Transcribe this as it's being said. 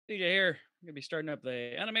DJ here. I'm going to be starting up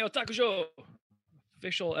the Anime Otaku Show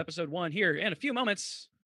official episode 1 here in a few moments.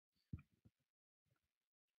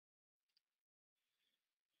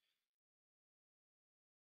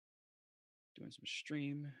 Doing some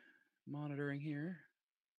stream monitoring here.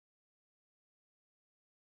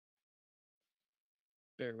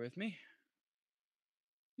 Bear with me.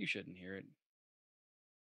 You shouldn't hear it.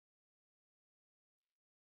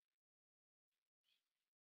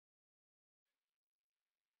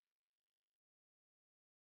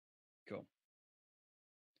 Cool.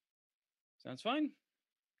 Sounds fine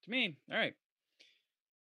to me. All right.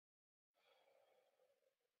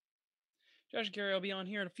 Josh and Carrie will be on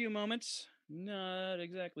here in a few moments. Not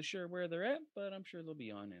exactly sure where they're at, but I'm sure they'll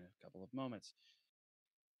be on in a couple of moments.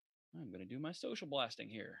 I'm going to do my social blasting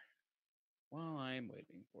here while I'm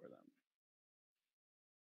waiting for them.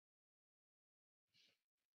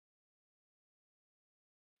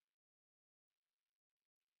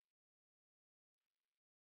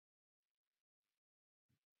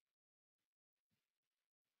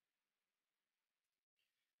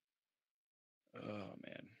 Oh,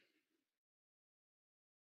 man.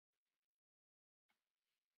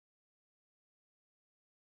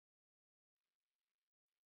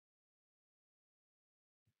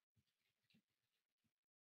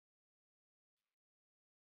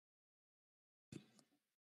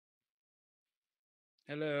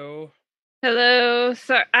 Hello. Hello.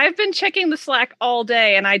 So I've been checking the Slack all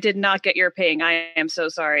day and I did not get your ping. I am so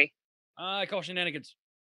sorry. I call shenanigans.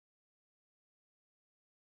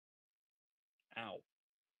 Ow.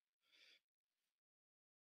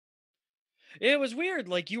 It was weird.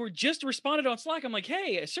 Like, you were just responded on Slack. I'm like,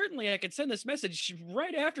 hey, certainly I could send this message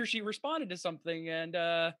right after she responded to something. And,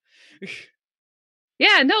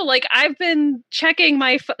 Yeah, no, like I've been checking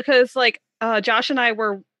my, because like Josh and I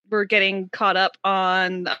were getting caught up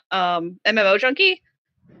on MMO Junkie,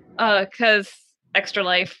 because Extra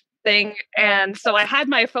Life thing. And so I had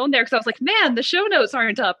my phone there because I was like, man, the show notes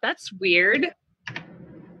aren't up. That's weird.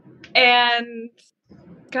 And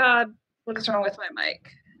God, what is wrong with my mic?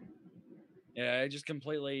 Yeah,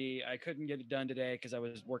 I couldn't get it done today because I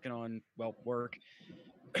was working on, work.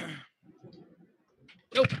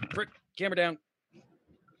 Nope, frick, camera down.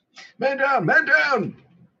 Man down, man down!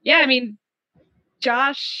 Yeah, I mean,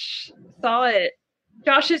 Josh saw it.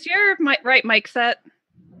 Josh, is your right mic set?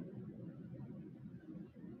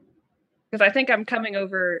 Because I think I'm coming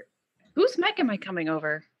over. Whose mic am I coming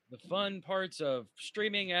over? The fun parts of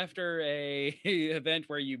streaming after a event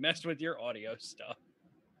where you messed with your audio stuff.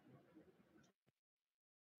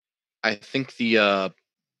 I think the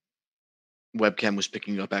webcam was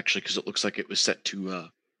picking up, actually, because it looks like it was set to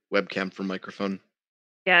webcam for microphone.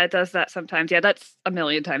 Yeah, it does that sometimes. Yeah, that's a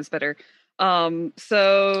million times better.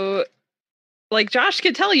 So, like Josh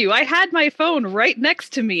can tell you, I had my phone right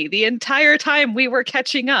next to me the entire time we were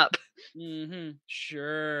catching up. Mm-hmm.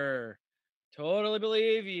 Sure. Totally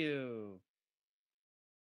believe you.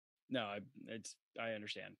 No, I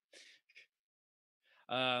understand.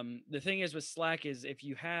 The thing is with Slack is if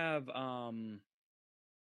you have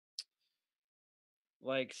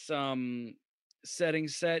like some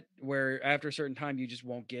settings set where after a certain time you just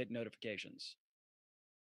won't get notifications,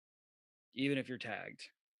 even if you're tagged.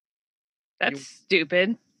 That's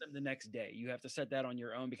stupid. The next day you have to set that on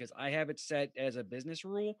your own, because I have it set as a business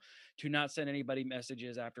rule to not send anybody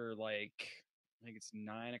messages after, like, I think it's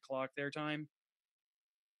 9 o'clock their time.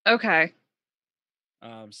 Okay.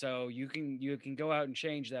 So you can go out and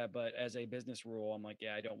change that, but as a business rule, I'm like,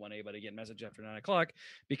 yeah, I don't want anybody to get message after 9 o'clock,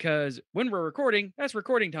 because when we're recording, that's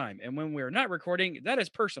recording time, and when we're not recording, that is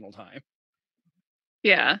personal time.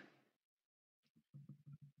 Yeah.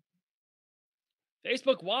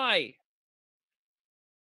 Facebook, why?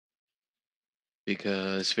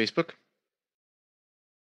 Because Facebook.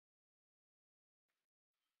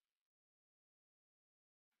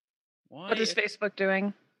 Why? What is Facebook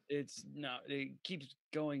doing? It's not. It keeps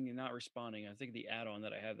going and not responding. I think the add-on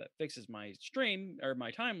that I have that fixes my stream or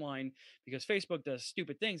my timeline, because Facebook does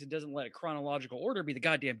stupid things. It doesn't let a chronological order be the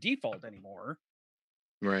goddamn default anymore,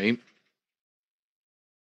 Right.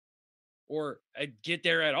 or get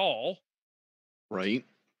there at all. Right.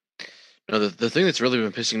 Now, the thing that's really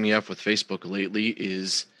been pissing me off with Facebook lately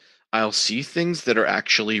is I'll see things that are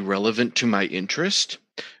actually relevant to my interest,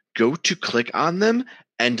 go to click on them,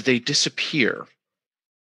 and they disappear.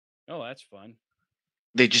 Oh, that's fun.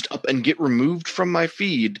 They just up and get removed from my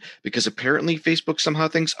feed because apparently Facebook somehow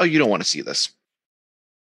thinks, oh, you don't want to see this.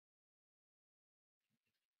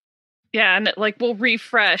 Yeah, and it, like, will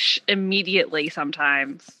refresh immediately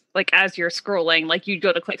sometimes. Like, as you're scrolling, like, you'd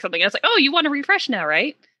go to click something, and it's like, oh, you want to refresh now,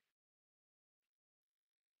 right?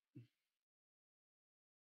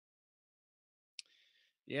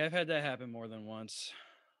 Yeah, I've had that happen more than once.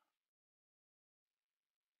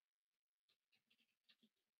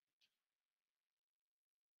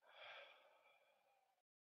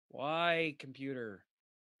 Why computer?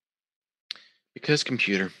 Because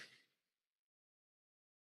computer.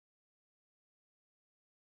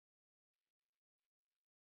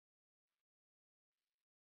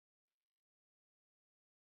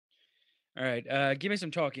 All right, give me some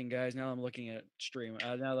talking, guys. Now I'm looking at stream.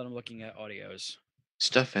 Now that I'm looking at audios.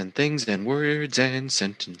 Stuff and things and words and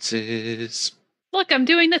sentences. Look, I'm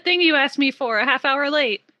doing the thing you asked me for a half hour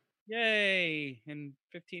late. Yay! And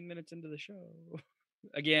 15 minutes into the show.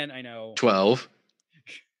 Again, I know. 12.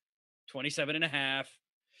 27 and a half.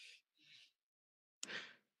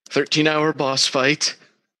 13-hour boss fight.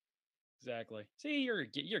 Exactly. See, you're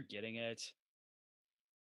getting it.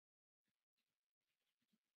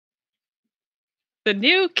 The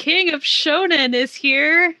new king of shonen is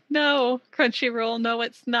here. No, Crunchyroll, no,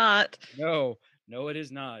 it's not. No, it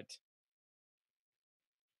is not.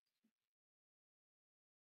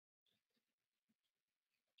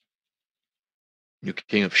 New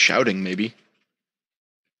king of shouting, maybe.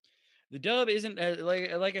 The dub isn't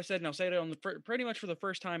like I said, and I'll say it on the pretty much for the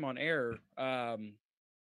first time on air.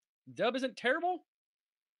 Dub isn't terrible.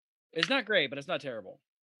 It's not great, but it's not terrible.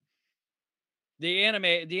 The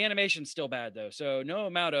animation's still bad though, so no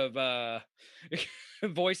amount of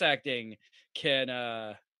voice acting can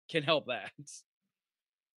help that.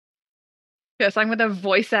 Yes, I'm gonna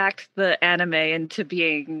voice act the anime into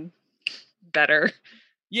being better.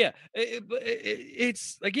 Yeah,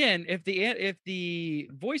 it's again, if the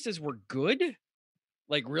voices were good,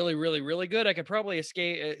 like really, really, really good, I could probably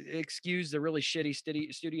excuse the really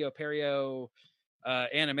shitty Studio Perio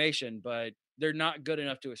animation, but they're not good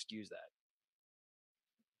enough to excuse that.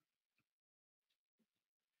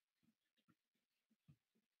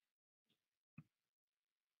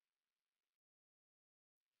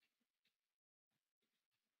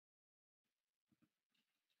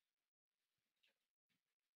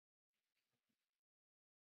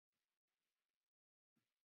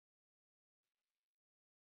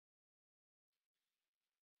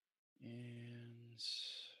 And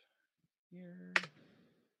here.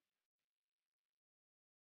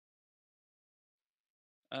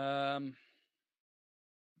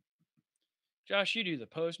 Josh, you do the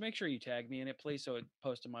post. Make sure you tag me in it, please, so it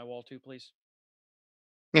posts to my wall too, please.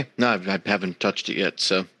 Yeah, no, I haven't touched it yet,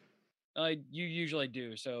 so. You usually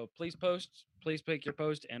do, so please post. Please pick your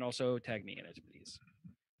post and also tag me in it, please.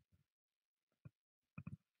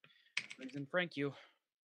 Please and thank you.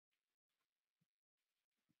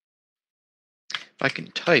 If I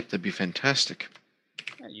can type, that'd be fantastic.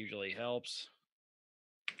 That usually helps.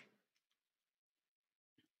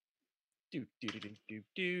 Do do do do do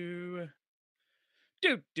do.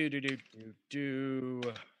 Do do do do do do.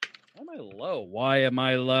 Why am I low? Why am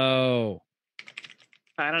I low?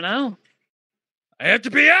 I don't know. I have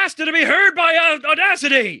to be asked to be heard by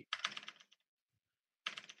Audacity.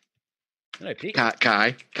 Did I peek?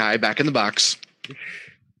 Kai, back in the box.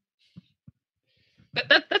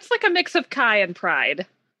 That's like a mix of Kai and Pride.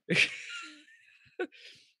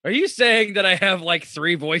 Are you saying that I have like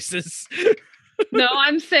 3 voices? No,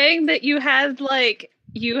 I'm saying that you had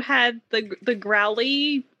the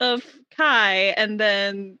growly of Kai and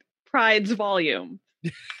then Pride's volume.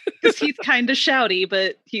 Because he's kind of shouty,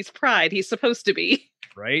 but he's Pride. He's supposed to be.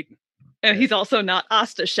 Right? And he's also not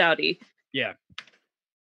Asta shouty. Yeah.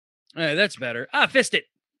 That's better. Fist it.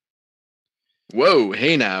 Whoa,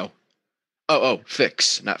 hey now. Oh,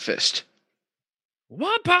 fix, not fist.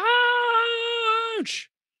 One punch!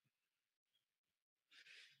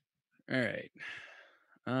 All right.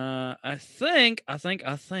 I think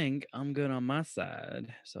I'm good on my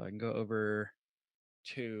side. So I can go over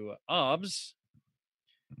to OBS,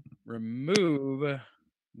 remove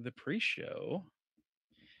the pre-show,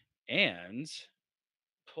 and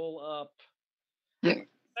pull up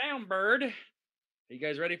Soundbird. Are you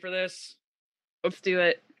guys ready for this? Let's do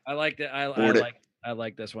it. I like that. I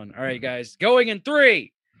like this one. All right, guys. Going in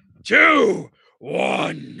 3, 2,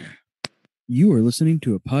 1. You are listening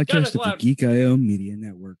to a podcast of the loud. Geek.io Media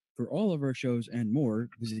Network. For all of our shows and more,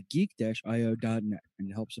 visit geek-io.net. And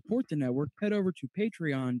to help support the network, head over to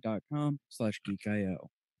patreon.com/geek.io.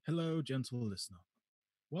 Hello, gentle listener.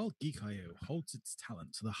 While Geek.io holds its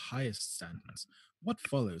talent to the highest standards, what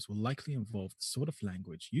follows will likely involve the sort of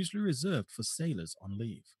language usually reserved for sailors on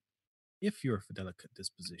leave. If you're of a delicate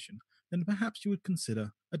disposition, then perhaps you would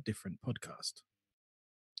consider a different podcast.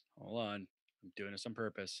 Hold on. I'm doing this on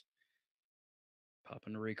purpose.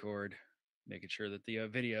 Popping the record, making sure that the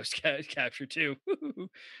video's captured too. All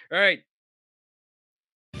right.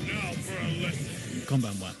 Now for a lesson in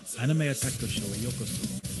Konbanwa, Anime Otaku Show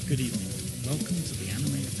Yokoso. Good evening. Welcome to the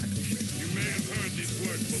Anime Otaku Show. You may have heard these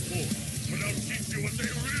words before, but I'll teach you what they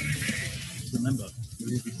really mean. Remember,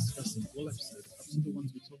 we will be discussing all episodes up to the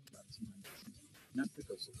ones we talked about tonight.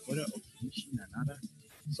 Natsuko Sokora of Nishi Nanada.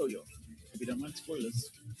 Soyo. If you don't mind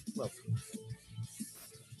spoilers, welcome.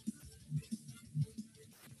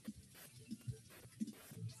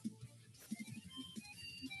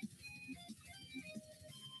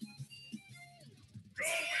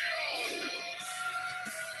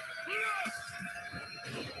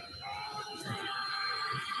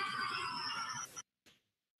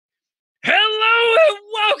 Hello and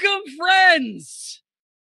welcome, friends,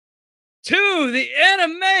 to the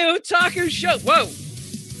Anime Otaku Show. Whoa.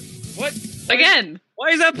 What? Again. Why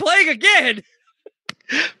is that playing again?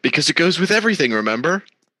 Because it goes with everything, remember?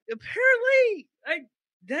 Apparently,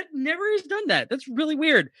 that never has done that. That's really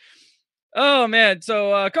weird. Oh, man.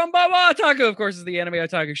 So, Konbanwa Otaku, of course, is the Anime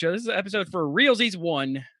Otaku Show. This is an episode for Realsies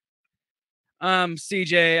 1.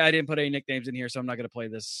 CJ, I didn't put any nicknames in here, so I'm not going to play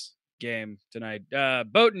this game tonight.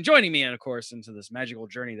 Boat joining me, and of course, into this magical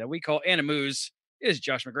journey that we call Animus is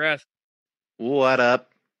Josh McGrath. What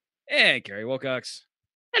up? And Carrie Wilcox.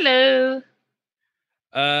 Hello.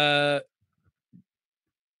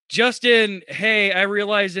 Justin, hey, I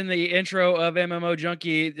realized in the intro of MMO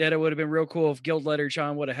Junkie that it would have been real cool if Guild Leader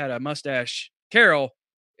Sean would have had a mustache. Carol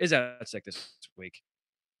is out sick this week.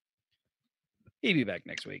 He'll be back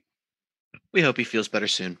next week. We hope he feels better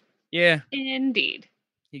soon. Yeah, Indeed.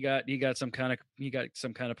 he got some kind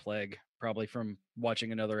of plague, probably from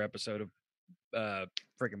watching another episode of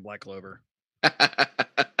freaking Black Clover.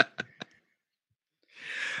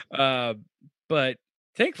 But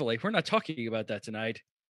thankfully, we're not talking about that tonight.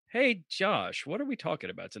 Hey, Josh, what are we talking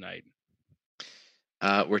about tonight?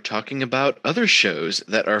 We're talking about other shows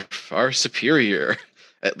that are far superior,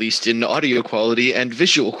 at least in audio quality and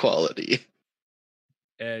visual quality.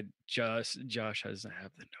 And Josh doesn't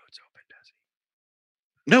have the notes open, does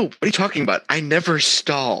No, what are you talking about? I never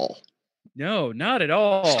stall. he? No, not at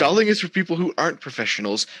all. Stalling is for people who aren't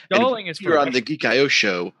professionals. Stalling and is here for on the Geek.io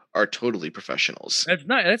show are totally professionals. That's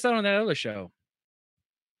not on that other show.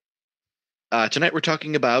 Tonight we're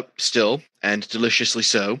talking about still, and deliciously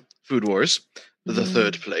so, Food Wars, the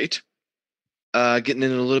third plate. Getting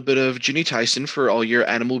in a little bit of Ginny Tyson for all your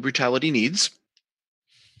animal brutality needs.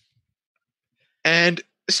 And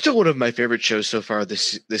still one of my favorite shows so far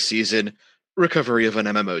this season, Recovery of an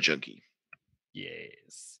MMO Junkie.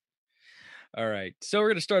 Yes. All right. So we're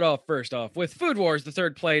going to start off first off with Food Wars, the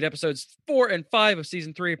third plate, episodes 4 and 5 of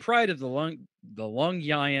season 3, Pride of the Lung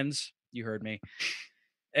Lions. You heard me.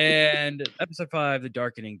 And episode 5, The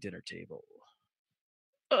Darkening Dinner Table.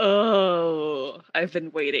 Oh, I've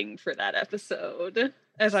been waiting for that episode,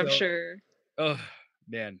 as I'm So- sure. Oh,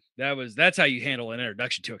 man. That's how you handle an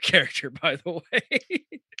introduction to a character, by the way.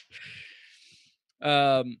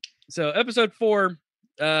 So episode 4,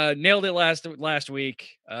 nailed it last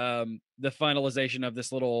week. The finalization of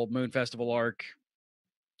this little Moon Festival arc.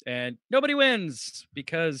 And nobody wins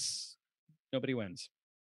because nobody wins.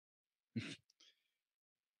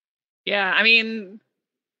 Yeah, I mean,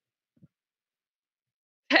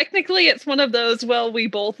 technically it's one of those, well, we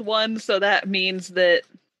both won, so that means that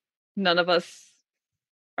none of us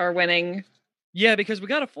are winning. Yeah, because we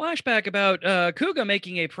got a flashback about Kuga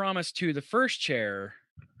making a promise to the first chair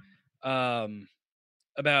about,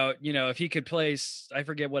 if he could place, I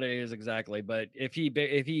forget what it is exactly, but if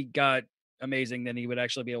he got amazing, then he would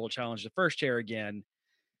actually be able to challenge the first chair again.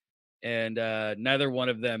 And neither one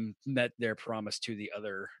of them met their promise to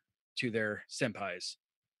their senpais.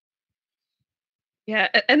 Yeah,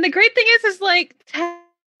 and the great thing is like,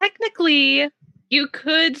 technically, you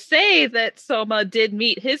could say that Soma did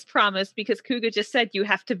meet his promise because Kuga just said, you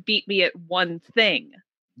have to beat me at one thing.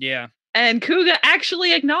 Yeah. And Kuga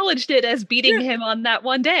actually acknowledged it as beating him on that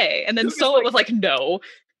one day. And then Kuga's Soma was like, no.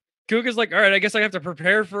 Kuga's like, all right, I guess I have to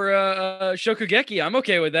prepare for Shokugeki. I'm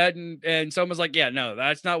okay with that. And Soma's like, yeah, no,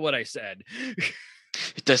 that's not what I said.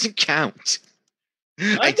 It doesn't count.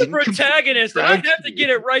 I'm the protagonist, and I have to get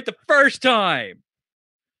it right the first time.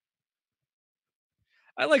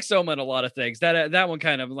 I like Soma in a lot of things. That one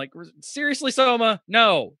kind of like, seriously, Soma?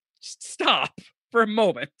 No, just stop for a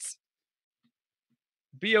moment.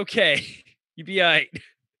 Be okay. You be all right.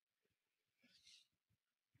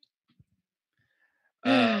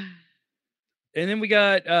 And then we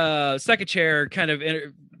got second chair kind of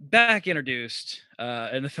back introduced,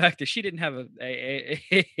 and the fact that she didn't have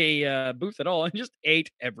a booth at all and just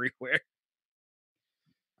ate everywhere.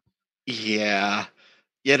 Yeah.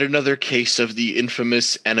 Yet another case of the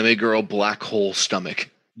infamous anime girl black hole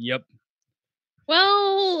stomach. Yep.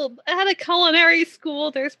 Well, at a culinary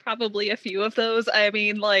school, there's probably a few of those. I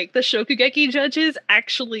mean, like, the Shokugeki judges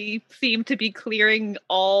actually seem to be clearing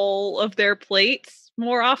all of their plates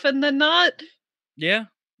more often than not. Yeah,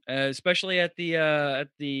 especially at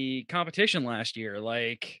the competition last year,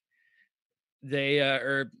 like they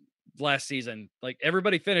or last season, like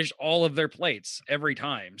everybody finished all of their plates every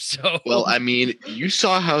time. So Well, I mean, you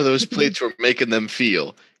saw how those plates were making them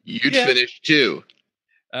feel. You'd Yeah. finish too.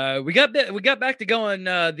 we got back to going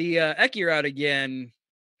the Eki route again.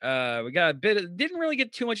 We got a bit. Didn't really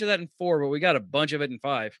get too much of that in 4, but we got a bunch of it in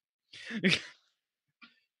 5.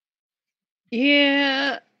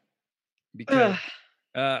 Yeah. Because Ugh.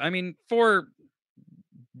 I mean, 4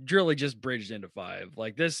 really just bridged into 5.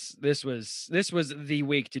 Like this was the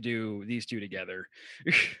week to do these two together.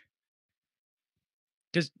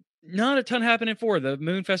 Because not a ton happened in 4. The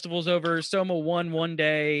Moon Festival's over. Soma won one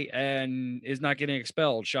day and is not getting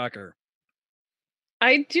expelled. Shocker.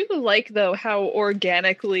 I do like, though, how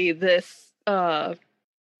organically this,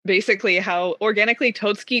 basically how organically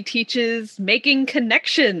Totsuki teaches making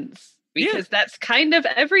connections. Because that's kind of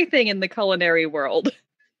everything in the culinary world.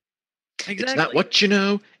 Exactly. It's not what you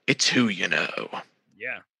know, it's who you know.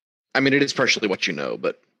 Yeah. I mean, it is partially what you know,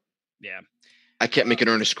 but Yeah. I can't make an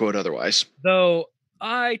earnest quote otherwise. Though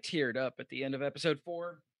I teared up at the end of episode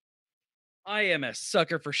 4. I am a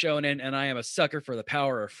sucker for shonen, and I am a sucker for the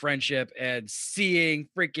power of friendship, and seeing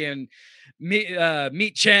freaking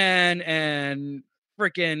Meat Chan and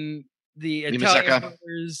freaking the Italian Mimisaka.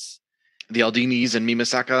 brothers. The Aldinis and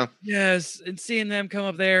Mimisaka. Yes, and seeing them come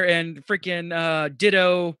up there and freaking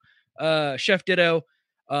Ditto, Chef Ditto,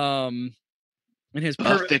 and his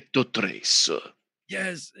Perfecto tres.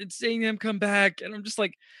 yes, and seeing them come back, and I'm just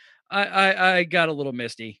like, I got a little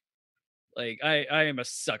misty. Like I am a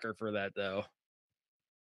sucker for that though.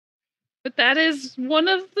 But that is one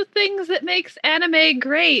of the things that makes anime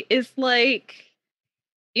great, is like,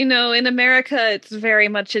 you know, in America, it's very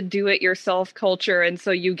much a do-it-yourself culture, and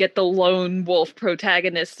so you get the lone wolf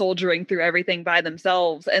protagonist soldiering through everything by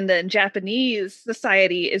themselves. And then Japanese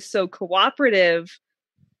society is so cooperative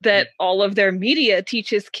that all of their media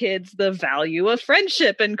teaches kids the value of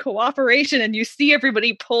friendship and cooperation, and you see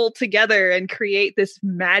everybody pull together and create this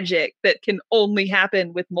magic that can only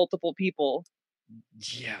happen with multiple people.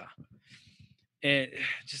 Yeah. And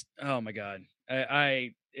just oh my god.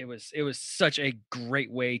 It was such a great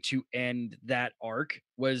way to end that arc,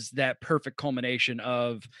 was that perfect culmination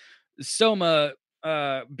of Soma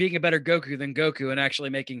being a better Goku than Goku and actually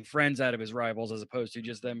making friends out of his rivals, as opposed to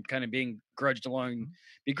just them kind of being grudged along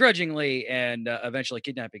begrudgingly and eventually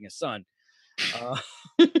kidnapping his son.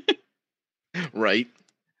 Right.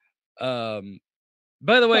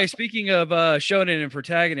 By the way, speaking of shonen and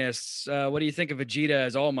protagonists, what do you think of Vegeta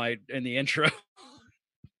as All Might in the intro?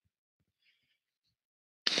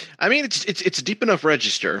 I mean, it's a deep enough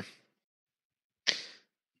register.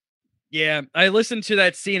 Yeah, I listened to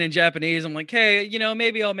that scene in Japanese. I'm like, hey, you know,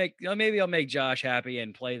 maybe I'll make Josh happy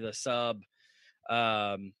and play the sub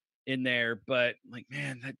in there. But like,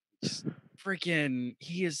 man, that just freaking,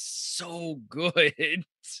 he is so good.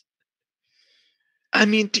 I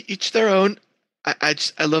mean, to each their own. I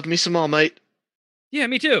love me some All Might. Yeah,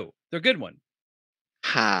 me too. They're a good one.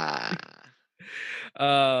 Ha.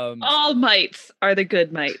 All mites are the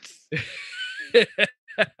good mites.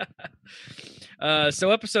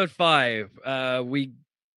 So episode 5, we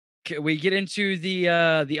get into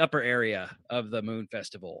the upper area of the Moon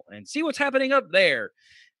Festival and see what's happening up there.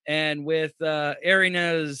 And with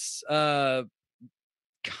Erina's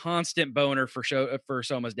constant boner for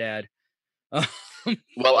Soma's dad.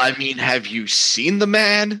 Well, I mean, have you seen the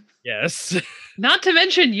man? Yes. Not to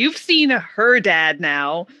mention, you've seen her dad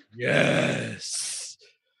now. Yes.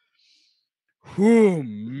 Oh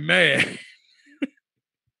man.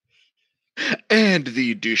 And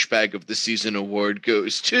the douchebag of the season award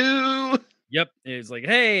goes to. Yep, it's like,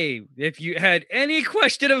 hey, if you had any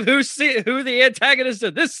question of who the antagonist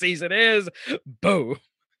of this season is, boo.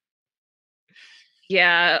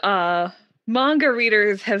 Yeah, manga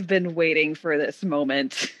readers have been waiting for this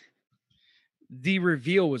moment. The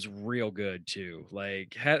reveal was real good too.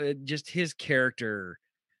 Like, just his character,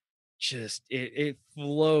 just it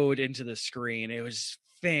flowed into the screen. It was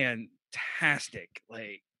fantastic.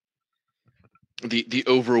 Like, The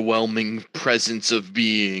overwhelming presence of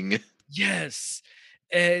being. yes,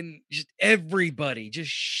 and just everybody just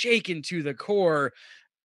shaken to the core,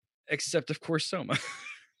 except of course Soma.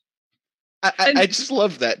 I just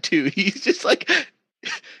love that too. He's just like,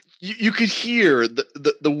 you could hear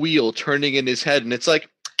the wheel turning in his head, and it's like,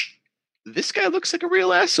 this guy looks like a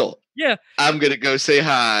real asshole. Yeah, I'm gonna go say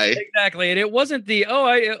hi. exactly. And it wasn't the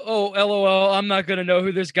LOL, I'm not gonna know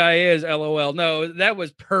who this guy is, LOL. No, that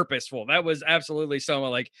was purposeful. That was absolutely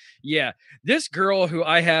someone like, yeah, this girl who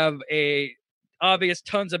I have a obvious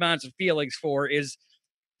tons amounts of feelings for is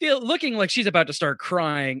looking like she's about to start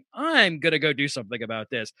crying. I'm gonna go do something about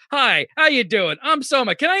this. Hi, how you doing? I'm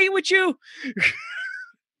Soma. Can I eat with you?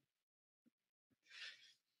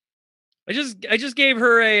 I just gave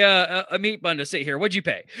her a meat bun to sit here. What'd you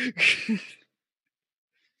pay?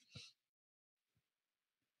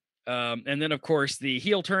 And then of course the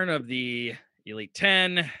heel turn of the Elite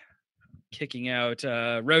 10, kicking out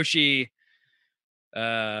Roshi,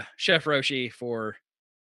 Chef Roshi for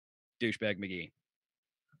douchebag McGee.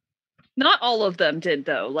 Not all of them did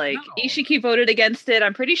though. Like Not all of Ishiki voted against it.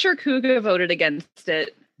 I'm pretty sure Kuga voted against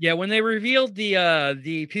it. Yeah, when they revealed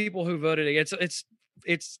the people who voted against,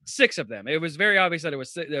 it's 6 of them. It was very obvious that it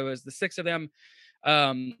was the 6 of them.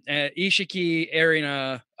 Ishiki,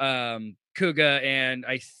 Erina, Kuga, and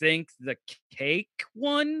I think the cake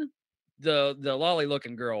one, the lolly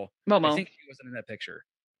looking girl. Momo. I think she wasn't in that picture.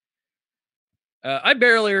 I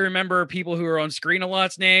barely remember people who are on screen a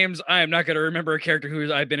lot's names. I am not going to remember a character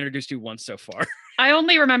who I've been introduced to once so far. I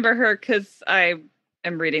only remember her because I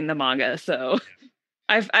am reading the manga, so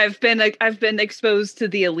I've been exposed to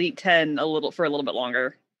the Elite 10 a little bit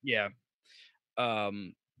longer. Yeah.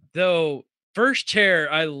 Though First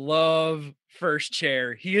Chair, I love First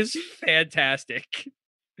Chair. He is fantastic.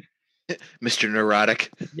 Mr.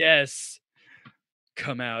 Neurotic. Yes.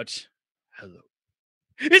 Come out. Hello.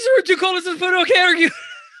 Is there a two colors in photo? I can't argue.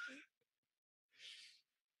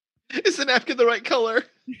 Is the napkin the right color?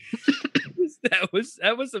 that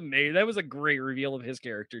was amazing. That was a great reveal of his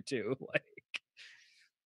character too. Like,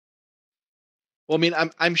 well, I mean,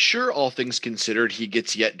 I'm sure all things considered, he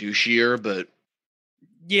gets yet douchier, but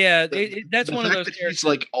yeah, that's the one of fact those that characters. he's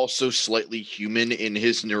like also slightly human in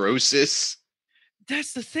his neurosis.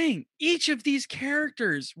 That's the thing. Each of these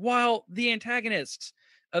characters, while the antagonists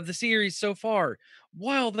of the series so far,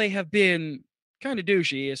 while they have been kind of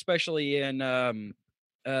douchey, especially in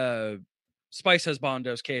Spice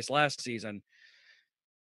Husbando's case last season,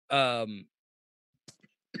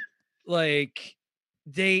 like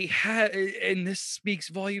they had, and this speaks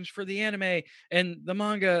volumes for the anime and the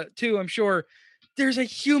manga too, I'm sure. There's a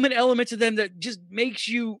human element to them that just makes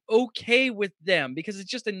you okay with them because it's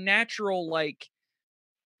just a natural, like,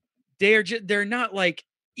 they're not like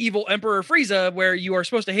evil Emperor Frieza where you are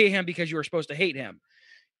supposed to hate him because you are supposed to hate him.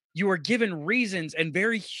 You are given reasons, and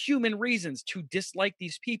very human reasons, to dislike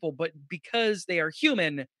these people, but because they are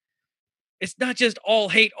human, it's not just all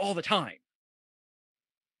hate all the time.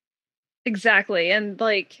 Exactly. And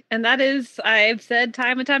that is, I've said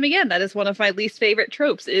time and time again, that is one of my least favorite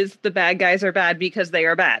tropes, is the bad guys are bad because they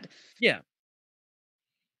are bad. Yeah.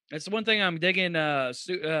 That's the one thing I'm digging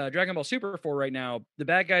Dragon Ball Super for right now. The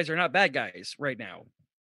bad guys are not bad guys right now.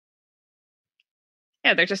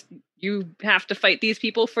 Yeah, they're just, you have to fight these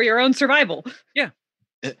people for your own survival. Yeah.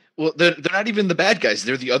 Well, they're not even the bad guys.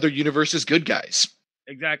 They're the other universe's good guys.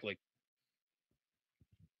 Exactly.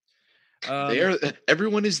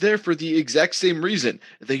 Everyone is there for the exact same reason.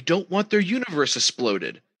 They don't want their universe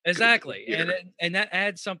exploded. Exactly. And that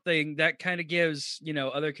adds something that kind of gives,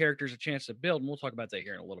 other characters a chance to build. And we'll talk about that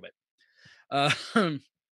here in a little bit.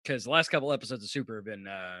 Because the last couple episodes of Super have been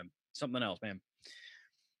something else, man.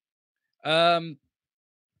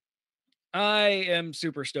 I am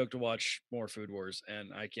super stoked to watch more Food Wars,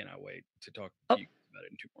 and I cannot wait to talk to you about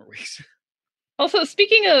it in 2 more weeks. Also,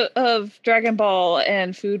 speaking of Dragon Ball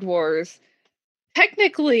and Food Wars,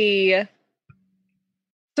 technically,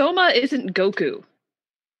 Soma isn't Goku.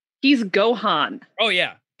 He's Gohan. Oh,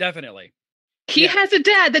 yeah, definitely. He has a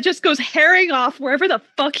dad that just goes herring off wherever the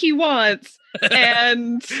fuck he wants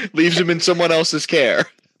and leaves him in someone else's care.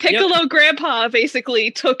 Piccolo Grandpa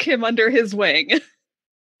basically took him under his wing.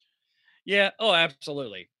 Yeah. Oh,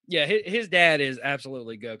 absolutely. Yeah. His dad is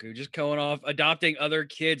absolutely Goku, just going off, adopting other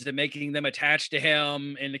kids and making them attached to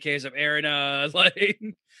him. In the case of Erina, like,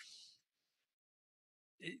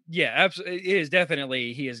 yeah,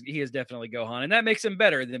 absolutely. He is definitely Gohan, and that makes him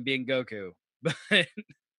better than being Goku. But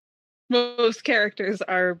most characters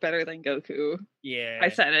are better than Goku. Yeah. I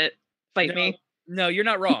said it. Fight me. No, you're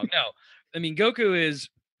not wrong. No. I mean, Goku is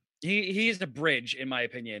he's a bridge, in my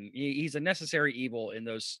opinion. He's a necessary evil in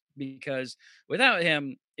those, because without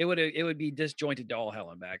him, it would be disjointed to all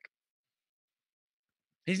hell and back.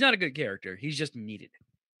 He's not a good character. He's just needed.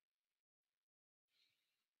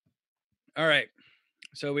 All right.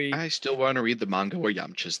 So I still want to read the manga where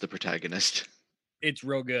Yamcha's the protagonist. It's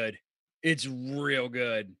real good. It's real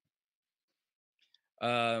good.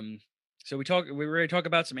 So we ready to talk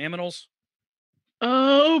about some aminals?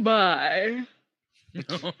 Oh my.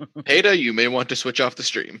 Peta, you may want to switch off the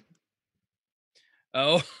stream.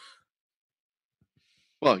 Oh,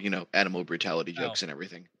 Well, animal brutality jokes and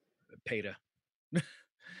everything. Peta.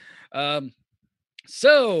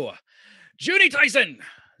 So Junie Tyson,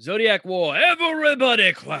 Zodiac War.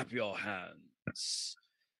 Everybody clap your hands.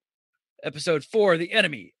 Episode 4, The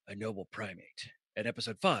Enemy, a noble primate. And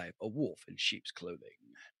episode 5, a wolf in sheep's clothing.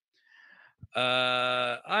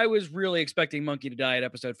 I was really expecting Monkey to die at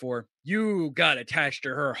episode 4. You got attached to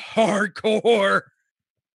her hardcore.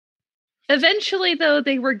 Eventually, though,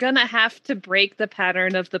 they were gonna have to break the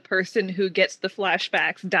pattern of the person who gets the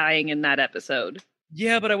flashbacks dying in that episode.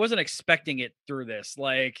 Yeah, but I wasn't expecting it through this.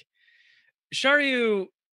 Like, Sharyu,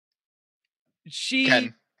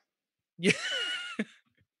 Ken. Yeah.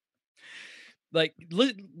 Like,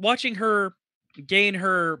 watching her gain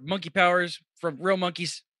her monkey powers from real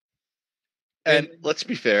monkeys. And let's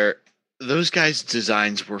be fair, those guys'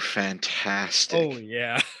 designs were fantastic. Oh,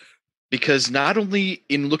 yeah. Because not only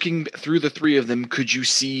in looking through the three of them could you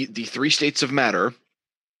see the 3 states of matter.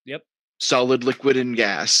 Yep. Solid, liquid, and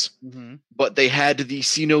gas. Mm-hmm. But they had the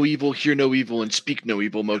see no evil, hear no evil, and speak no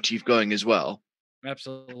evil motif going as well.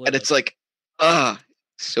 Absolutely. And it's like,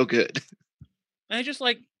 so good. And I just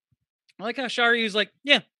I like how Sharyu's like,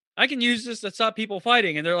 yeah, I can use this to stop people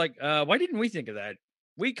fighting. And they're like, why didn't we think of that?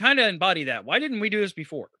 We kind of embody that. Why didn't we do this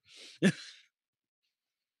before? And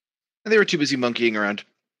they were too busy monkeying around.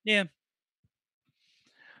 Yeah.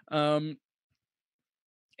 And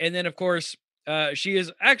then of course, she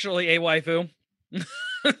is actually a waifu.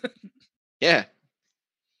 Yeah.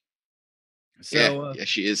 So yeah,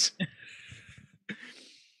 she is.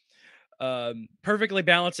 Perfectly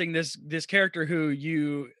balancing this character who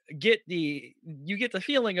you get the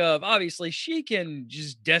feeling of, obviously she can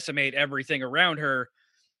just decimate everything around her,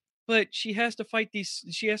 but she has to make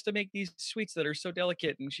these sweets that are so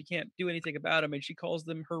delicate and she can't do anything about them, and she calls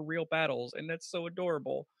them her real battles, and that's so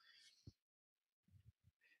adorable.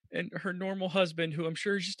 And her normal husband, who I'm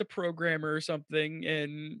sure is just a programmer or something,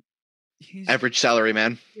 and he's average salary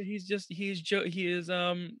man. He's Joe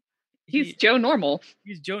Normal.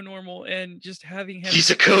 He's Joe Normal, and just having him. He's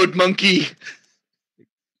a code monkey.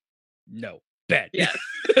 No, bad. Yeah.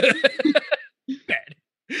 Bad.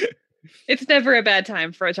 It's never a bad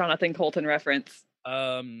time for a Jonathan Colton reference.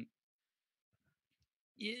 Yeah,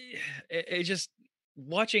 it just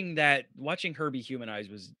watching her be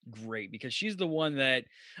humanized was great, because she's the one that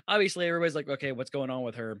obviously everybody's like, okay, what's going on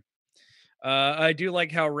with her? I do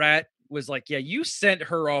like how Rat was like, yeah, you sent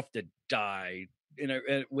her off to die,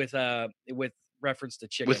 with reference to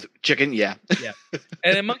chicken. With chicken, yeah. Yeah.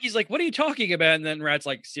 And then Monkey's like, what are you talking about? And then Rat's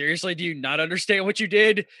like, seriously, do you not understand what you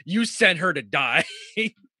did? You sent her to die.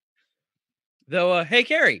 Though, hey,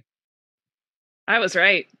 Carrie. I was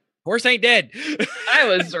right. Horse ain't dead. I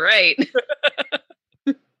was right.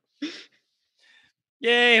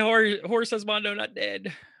 Yay, horse says Mondo not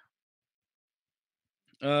dead.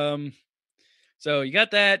 So you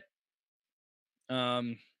got that.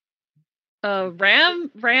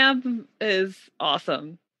 Ram is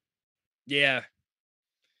awesome. Yeah.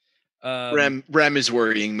 Ram is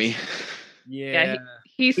worrying me. Yeah.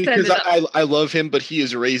 He said because I love him, but he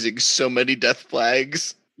is raising so many death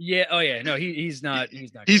flags. Yeah. Oh yeah. No, he's not.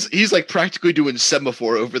 He's like practically doing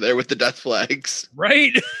semaphore over there with the death flags.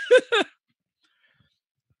 Right.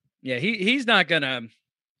 Yeah. He's not gonna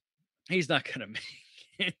make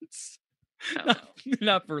it.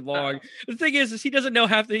 Not for long. The thing is he doesn't know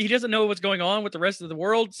he doesn't know what's going on with the rest of the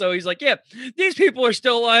world. So he's like, yeah, these people are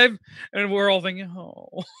still alive, and we're all thinking,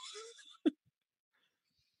 oh,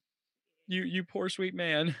 you poor sweet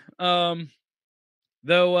man.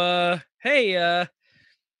 Though, hey,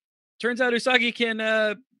 turns out Usagi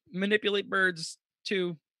can manipulate birds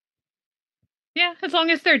too. Yeah, as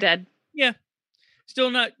long as they're dead. Yeah.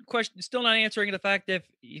 Still not answering the fact if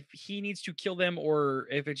he needs to kill them, or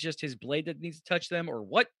if it's just his blade that needs to touch them, or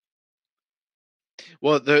what.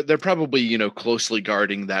 Well, they're probably, closely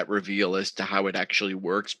guarding that reveal as to how it actually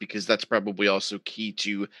works, because that's probably also key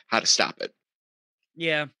to how to stop it.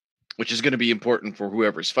 Yeah. Which is going to be important for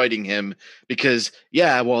whoever's fighting him, because,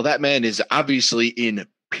 yeah, well, that man is obviously in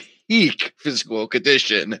peak physical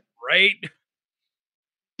condition. Right?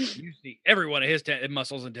 You see every one of his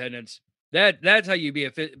muscles and tendons. That's how you be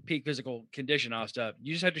a peak physical condition off stuff.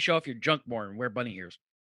 You just have to show off your junk more and wear bunny ears.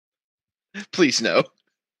 Please no.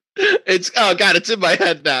 It's in my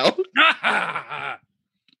head now.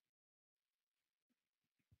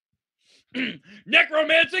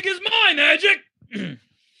 Necromantic is my magic.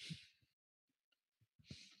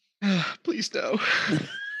 Please no.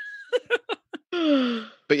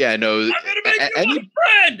 But yeah, no. I'm gonna make you my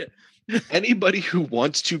friend. Anybody who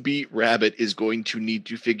wants to beat Rabbit is going to need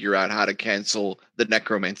to figure out how to cancel the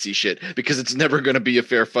necromancy shit because it's never going to be a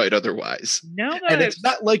fair fight otherwise. Now that And it's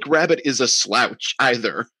not like Rabbit is a slouch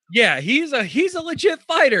either. Yeah, he's a legit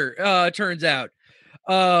fighter. Turns out.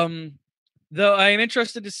 Though I am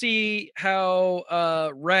interested to see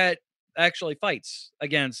how Rat actually fights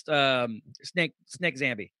against Snake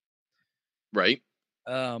Zambi. Right.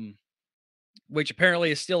 Which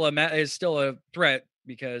apparently is still a threat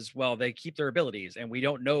because, well, they keep their abilities, and we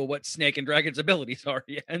don't know what Snake and Dragon's abilities are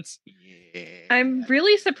yet. Yeah. I'm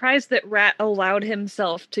really surprised that Rat allowed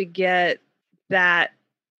himself to get that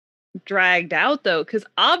dragged out, though, because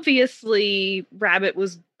obviously Rabbit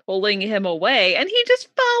was pulling him away, and he just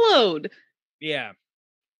followed. Yeah,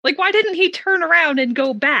 Like, why didn't he turn around and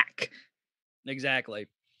go back? exactly.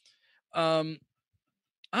 I'm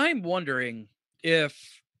wondering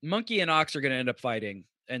if Monkey and Ox are going to end up fighting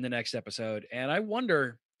in the next episode, and I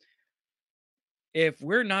wonder if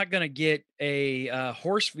we're not going to get a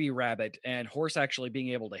Horse v Rabbit and Horse actually being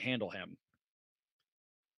able to handle him.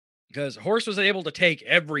 Because Horse was able to take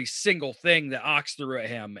every single thing that Ox threw at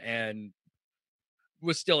him and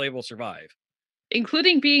was still able to survive.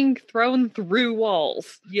 Including being thrown through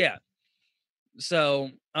walls. Yeah. So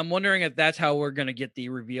I'm wondering if that's how we're going to get the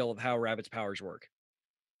reveal of how Rabbit's powers work.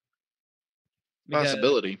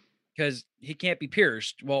 Possibility. Because he can't be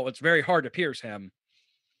pierced. Well, it's very hard to pierce him.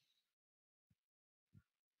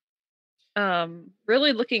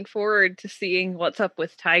 Really looking forward to seeing what's up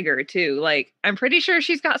with Tiger too. Like, I'm pretty sure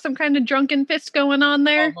she's got some kind of drunken fist going on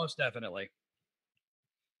there. Oh, most definitely.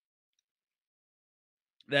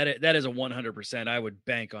 That is a 100%. I would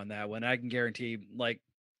bank on that one. I can guarantee, like,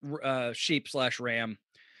 Sheep/Ram,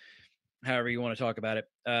 however you want to talk about it,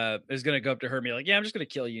 is going to go up to her and be like, "Yeah, I'm just going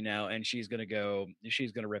to kill you now," and she's going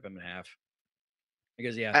to rip him in half.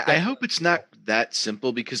 Because yeah, I hope it's not that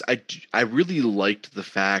simple because I really liked the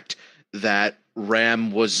fact that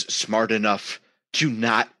Ram was smart enough to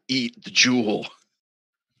not eat the jewel.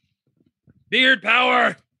 Beard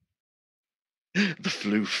power. The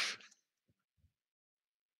floof.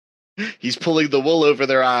 He's pulling the wool over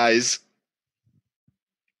their eyes.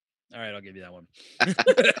 All right, I'll give you that one.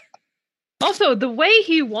 Also, the way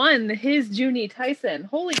he won his Junie Tyson,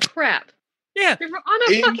 holy crap. Yeah. We were on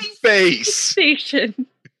a In fucking face. station.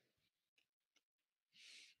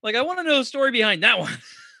 Like, I want to know the story behind that one.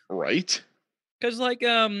 Right? Because, like,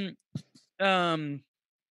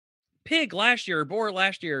 Pig last year, Boar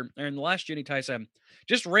last year, or in the last Junie Tyson,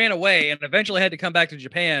 just ran away and eventually had to come back to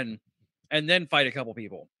Japan and then fight a couple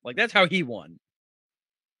people. Like, that's how he won.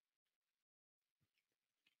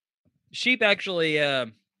 Sheep actually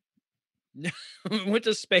went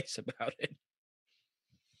to space about it.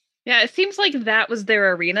 Yeah, it seems like that was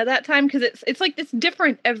their arena that time because it's like it's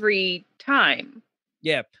different every time.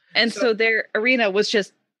 Yeah. And so their arena was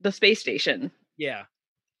just the space station. Yeah.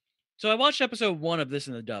 So I watched episode 1 of this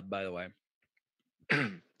in the dub, by the way.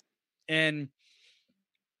 And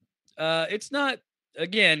it's not,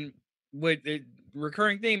 again, with the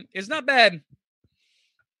recurring theme, it's not bad.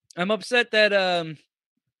 I'm upset that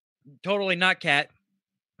Totally Not Cat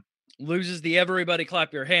loses the everybody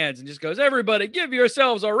clap your hands and just goes, everybody give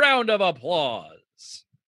yourselves a round of applause.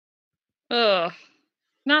 Ugh.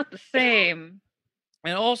 Not the same.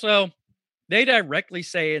 And also, they directly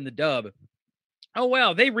say in the dub, oh,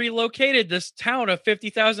 wow, they relocated this town of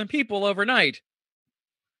 50,000 people overnight.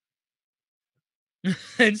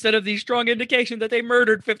 Instead of the strong indication that they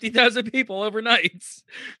murdered 50,000 people overnight.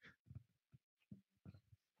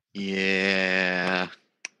 Yeah.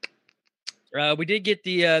 We did get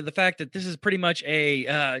the fact that this is pretty much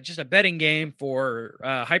a just a betting game for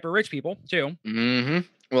hyper rich people too. Mm-hmm.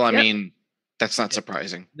 Well, I mean, that's not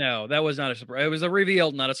surprising. No, that was not a surprise. It was a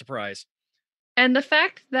reveal, not a surprise. And the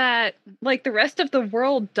fact that like the rest of the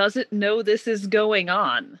world doesn't know this is going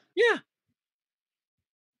on. Yeah.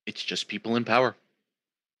 It's just people in power.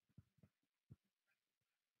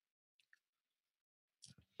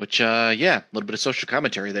 Which, yeah, a little bit of social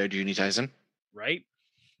commentary there, Junie Tyson. Right.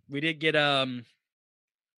 We did get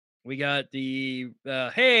we got the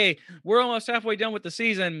hey, we're almost halfway done with the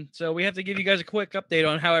season, so we have to give you guys a quick update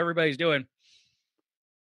on how everybody's doing.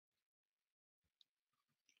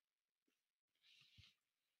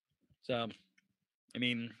 So, I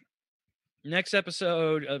mean, next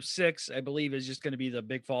episode of 6, I believe, is just going to be the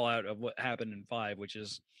big fallout of what happened in 5, which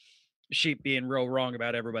is Sheep being real wrong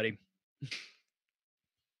about everybody.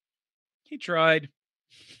 He tried.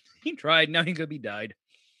 Now he could be died.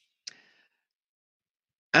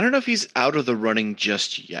 I don't know if he's out of the running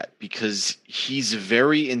just yet because he's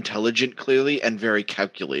very intelligent, clearly, and very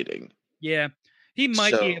calculating. Yeah. He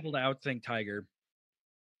might be So- able to outthink Tiger.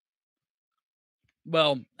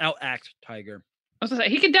 Well, outact Tiger. I was gonna say,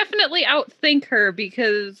 he can definitely outthink her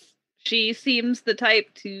because she seems the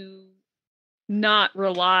type to not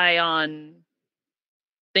rely on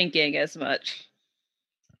thinking as much.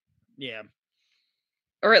 Yeah.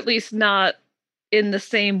 Or at least not in the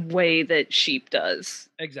same way that Sheep does.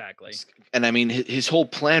 Exactly. And I mean, his whole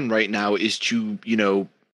plan right now is to,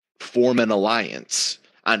 form an alliance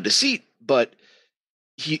on deceit, but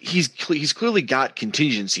he's clearly got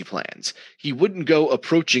contingency plans. He wouldn't go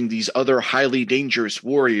approaching these other highly dangerous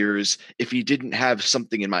warriors if he didn't have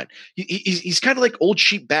something in mind. He's kind of like old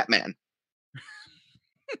sheep Batman.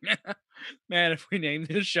 Man, if we named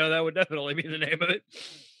this show, that would definitely be the name of it.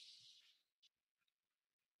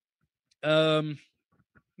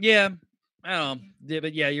 Yeah, I don't know. Yeah,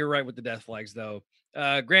 but yeah, you're right with the death flags though.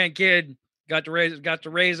 Grandkid got to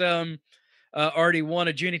raise them. Already won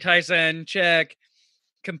a Junie Tyson check.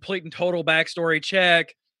 Complete and total backstory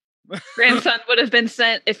check. Grandson would have been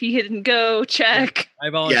sent if he didn't go. Check. I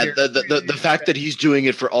Yeah, volunteered. the fact that he's doing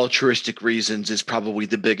it for altruistic reasons is probably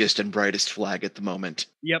the biggest and brightest flag at the moment.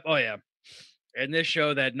 Yep. Oh yeah. And this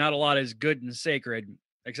show that not a lot is good and sacred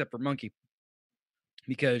except for Monkey,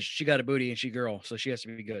 because she got a booty and she girl, so she has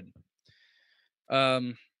to be good.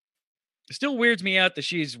 It still weirds me out that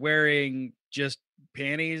she's wearing just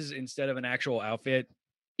panties instead of an actual outfit.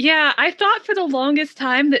 Yeah, I thought for the longest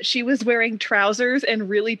time that she was wearing trousers and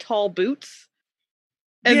really tall boots.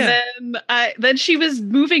 And Yeah. then she was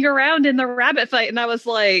moving around in the rabbit fight, and I was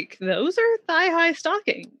like, those are thigh-high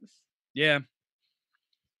stockings. Yeah.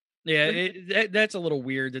 Yeah, that's a little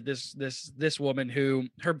weird that this woman who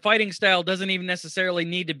her fighting style doesn't even necessarily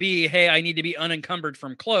need to be, hey, I need to be unencumbered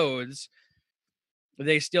from clothes.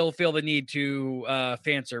 They still feel the need to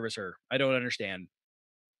fan service her. I don't understand.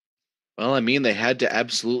 Well, I mean, they had to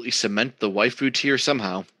absolutely cement the waifu tier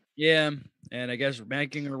somehow. Yeah, and I guess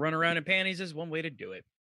making her run around in panties is one way to do it.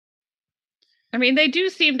 I mean, they do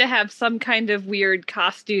seem to have some kind of weird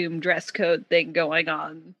costume dress code thing going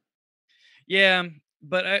on. Yeah,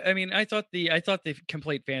 but I mean, I thought the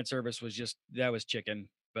complete fan service was just that was chicken,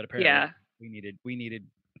 but apparently Yeah. we needed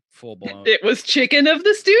full blown. It was chicken of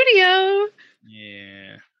the studio.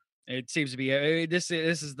 Yeah, it seems to be this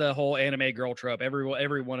is the whole anime girl trope.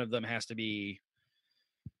 Every one of them has to be.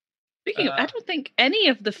 Speaking of, I don't think any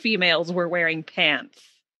of the females were wearing pants.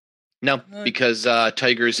 No, because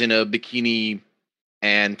Tiger's in a bikini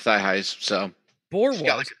and thigh highs, so Boar she's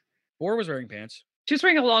got, was. Boar was wearing pants. She was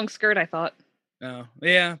wearing a long skirt, I thought. Oh,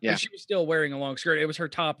 yeah. Yeah. But she was still wearing a long skirt. It was her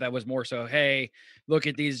top that was more so, hey, look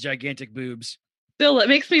at these gigantic boobs. Still, it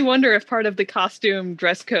makes me wonder if part of the costume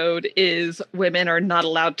dress code is women are not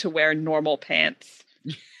allowed to wear normal pants.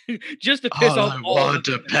 Just to piss all off I all want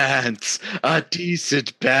of are them. pants, a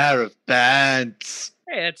decent pair of pants.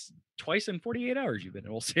 Hey, that's twice in 48 hours you've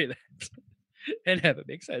been. We'll say that. And have it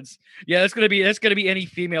make sense. Yeah, that's gonna be any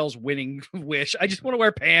female's winning wish. I just want to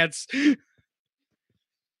wear pants.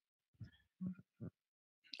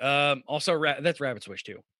 Also, that's Rabbit's wish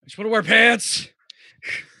too. I just want to wear pants.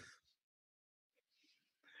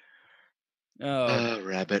 Oh,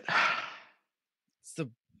 Rabbit. it's the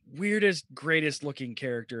weirdest, greatest looking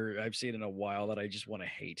character I've seen in a while that I just want to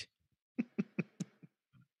hate.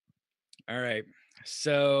 All right,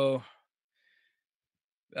 so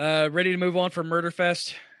ready to move on for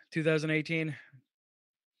Murderfest 2018?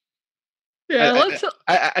 Yeah, let's.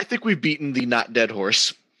 I think we've beaten the not dead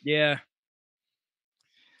horse. Yeah.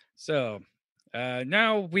 So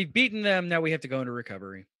now we've beaten them. Now we have to go into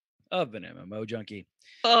recovery of an MMO junkie.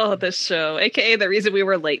 Oh, this show, aka the reason we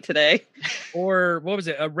were late today. Or what was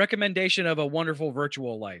it? A recommendation of a wonderful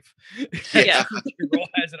virtual life. Yeah. Your girl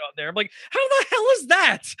has it on there. I'm like, how the hell is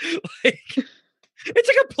that? Like, it's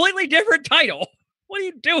a completely different title. What are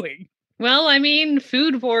you doing? Well, I mean,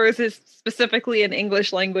 Food Wars is specifically an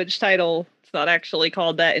English language title. It's not actually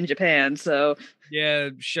called that in Japan, so Yeah,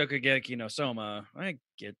 Shokugeki no Soma. I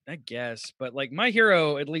guess. But like My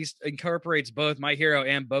Hero at least incorporates both My Hero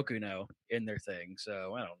and Boku no in their thing.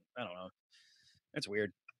 So I don't know. That's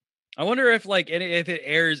weird. I wonder if if it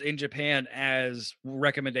airs in Japan as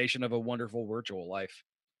recommendation of a wonderful virtual life.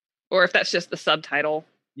 or if that's just the subtitle.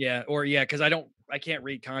 Yeah, or because I can't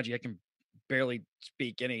read kanji. I can barely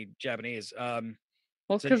speak any Japanese.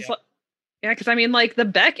 Well, So, because I mean, like the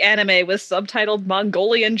Beck anime was subtitled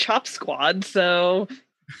Mongolian Chop Squad, so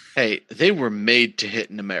Hey, they were made to hit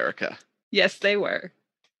in America. yes, they were.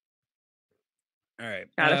 all right.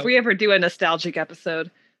 God, if we ever do a nostalgic episode.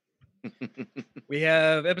 We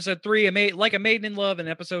have episode 3, Like a Maiden in Love, and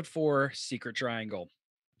episode 4, Secret Triangle.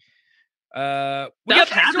 We got Stuff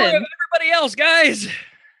the story of happened. everybody else, guys.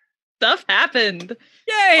 Stuff happened.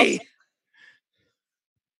 Yay!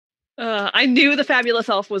 I knew the fabulous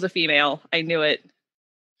elf was a female. I knew it.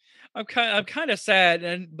 I'm kind of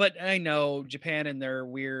sad, but I know Japan and their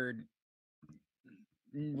weird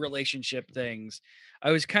relationship things. I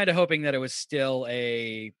was kind of hoping that it was still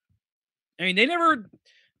I mean, they never,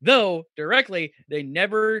 though directly, they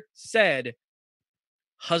never said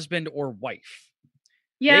husband or wife.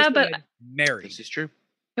 Yeah, they said married. This is true.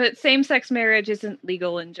 But same-sex marriage isn't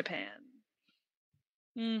legal in Japan.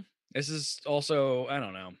 This is also, I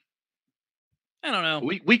don't know.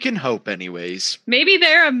 We can hope anyways. Maybe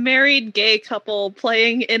they're a married gay couple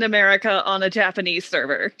playing in America on a Japanese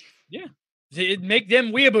server. Yeah. Make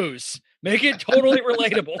them weeaboos. Make it totally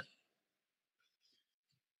relatable.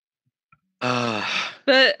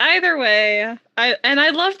 But either way, I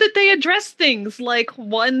love that they address things like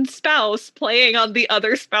one spouse playing on the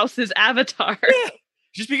other spouse's avatar. Yeah.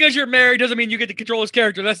 Just because you're married doesn't mean you get to control his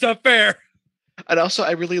character. That's not fair. And also,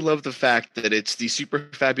 I really love the fact that it's the super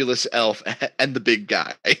fabulous elf and the big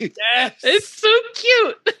guy. Yes. It's so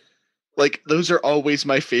cute. Like, those are always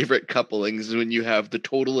my favorite couplings when you have the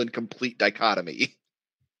total and complete dichotomy.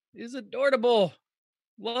 It's adorable.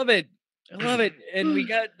 Love it. I love it. And we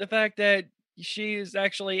got the fact that she is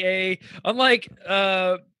actually unlike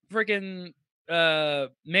freaking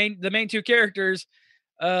the main two characters,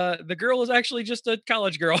 the girl is actually just a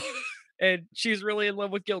college girl. And she's really in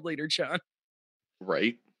love with guild leader Chan.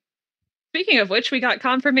 Right. Speaking of which, we got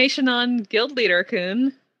confirmation on guild leader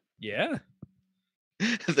Kun. Yeah.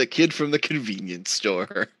 The kid from the convenience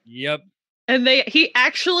store. Yep. And he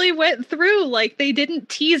actually went through, like, they didn't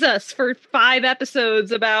tease us for 5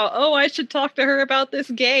 episodes about, oh, I should talk to her about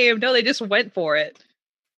this game. No, they just went for it.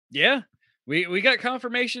 Yeah. We got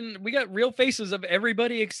confirmation. We got real faces of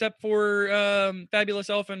everybody except for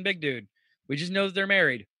Fabulous Elf and Big Dude. We just know that they're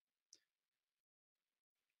married.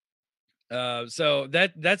 So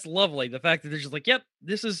that's lovely. The fact that they're just like, yep,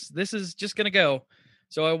 this is just gonna go.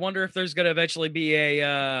 So I wonder if there's gonna eventually be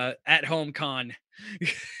a at-home con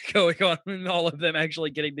going on, and all of them actually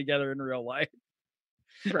getting together in real life.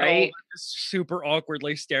 Right. Just super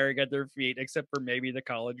awkwardly staring at their feet, except for maybe the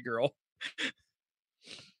college girl.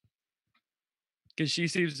 Because she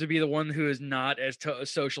seems to be the one who is not as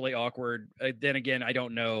socially awkward. Then again, I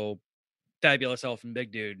don't know Fabulous Elf and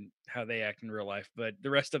Big Dude how they act in real life, but the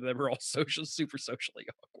rest of them are all super socially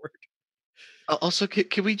awkward. Also,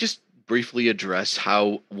 can we just briefly address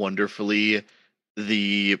how wonderfully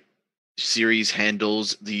the series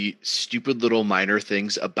handles the stupid little minor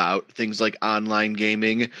things about things like online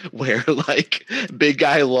gaming, where like big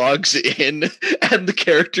guy logs in and the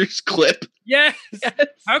characters clip? Yes.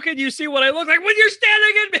 How can you see what I look like when you're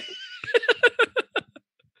standing in me?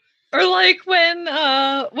 Or like when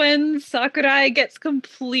Sakurai gets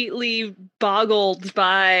completely boggled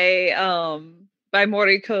by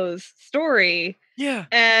Moriko's story. Yeah.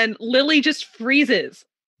 And Lily just freezes.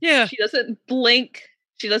 Yeah. She doesn't blink.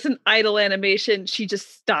 She doesn't idle animation. She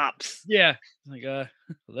just stops. Yeah. Like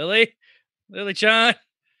Lily Chan.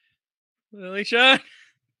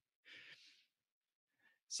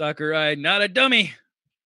 Sakurai, not a dummy.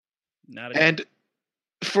 Not a dummy. And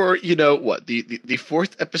for, the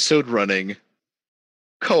 4th episode running,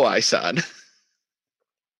 Kawai-san.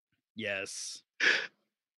 Yes.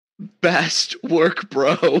 Best work,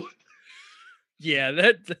 bro. Yeah,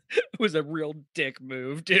 that was a real dick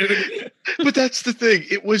move, dude. But that's the thing.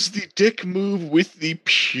 It was the dick move with the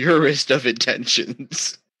purest of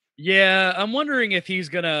intentions. Yeah, I'm wondering if he's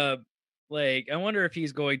gonna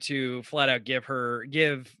to flat out give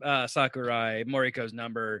Sakurai Moriko's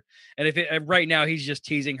number, and if right now he's just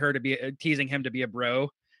teasing him to be a bro,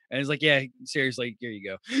 and he's like, yeah, seriously, here you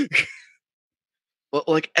go. Well,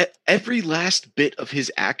 like every last bit of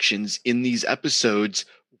his actions in these episodes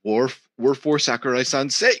were for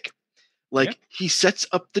Sakurai-san's sake. Like, he sets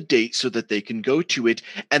up the date so that they can go to it,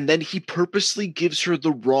 and then he purposely gives her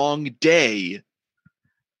the wrong day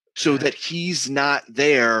so that he's not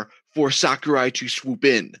there for Sakurai to swoop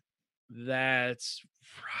in. That's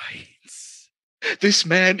right. This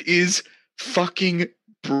man is fucking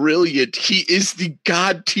brilliant. He is the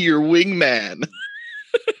god tier wingman.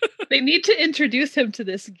 They need to introduce him to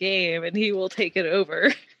this game, and he will take it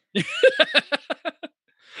over.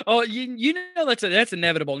 Oh, you know that's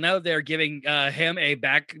inevitable. Now that they're giving him a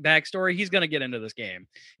backstory, he's gonna get into this game.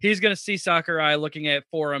 He's gonna see Sakurai looking at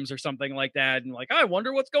forums or something like that, and like, I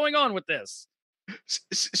wonder what's going on with this.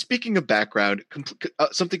 Speaking of background,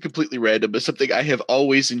 something completely random, but something I have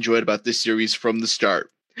always enjoyed about this series from the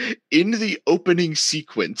start. in the opening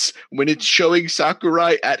sequence, when it's showing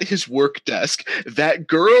Sakurai at his work desk, that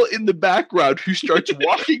girl in the background who starts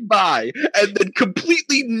walking by and then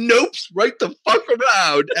completely nopes right the fuck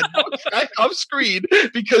around and walks back off screen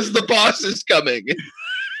because the boss is coming.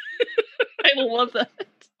 I love that.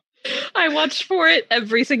 I watched for it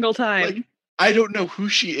every single time. Like, I don't know who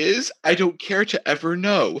she is. I don't care to ever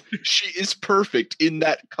know. She is perfect in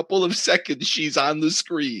that couple of seconds she's on the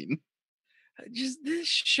screen. Just this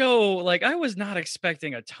show, like, I was not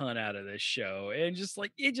expecting a ton out of this show, and just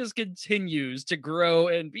like it just continues to grow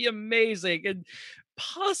and be amazing, and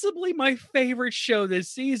possibly my favorite show this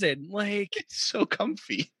season. Like, It's so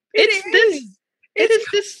comfy. It's this. It It's is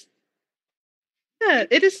this. Yeah,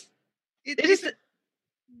 it is. It is.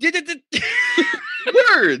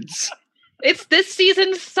 Words. It's this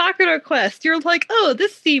season's Sakura Quest. You're like, oh,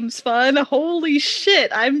 this seems fun. Holy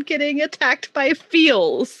shit, I'm getting attacked by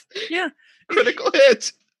feels. Yeah, Critical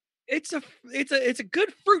hit. it's a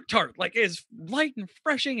good fruit tart. Like, it's light and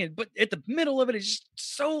refreshing, and but at the middle of it is just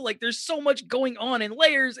so, like, there's so much going on in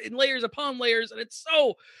layers upon layers, and it's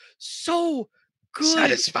so good.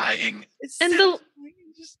 Satisfying. It's And the- satisfying,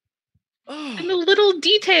 just And the little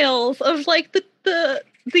details of like the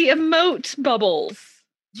emote bubbles.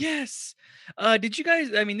 yes. Did you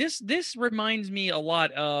guys? I mean, this reminds me a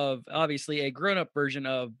lot of, obviously, a grown up version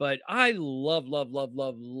of, but I loved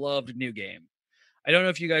New Game. I don't know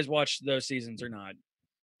if you guys watched those seasons or not.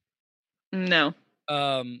 No.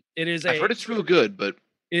 It is I've heard it's real good, but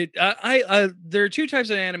there are two types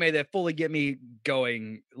of anime that fully get me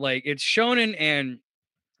going. Like, it's shonen and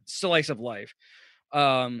slice of life.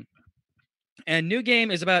 And New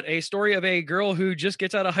Game is about a story of a girl who just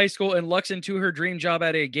gets out of high school and lucks into her dream job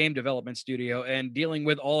at a game development studio and dealing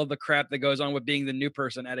with all of the crap that goes on with being the new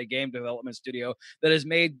person at a game development studio that has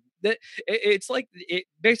made that it's like it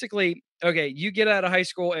basically, okay, you get out of high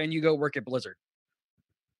school and you go work at Blizzard.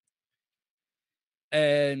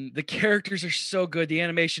 And the characters are so good. The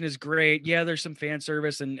animation is great. Yeah, there's some fan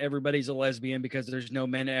service and everybody's a lesbian because there's no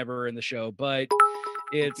men ever in the show, but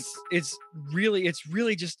it's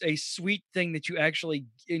really just a sweet thing that you actually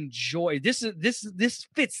enjoy. This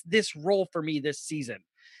fits this role for me this season,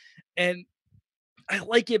 and I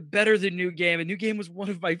like it better than New Game. And New Game was one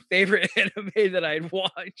of my favorite anime that I'd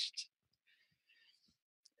watched.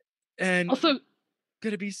 And Also,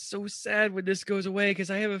 gonna be so sad when this goes away because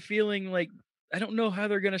I have a feeling like I don't know how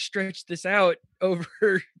they're gonna stretch this out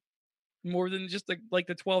over more than just like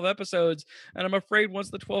the 12 episodes, and I'm afraid once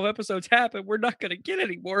the 12 episodes happen, we're not going to get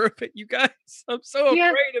any more of it, you guys. I'm so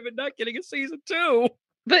Yeah. afraid of it not getting a season 2.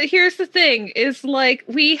 but here's the thing: is like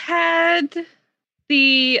we had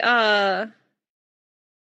the oh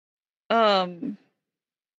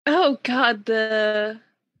god, the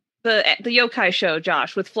yokai show,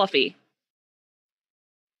 Josh, with Fluffy.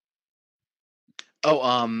 oh,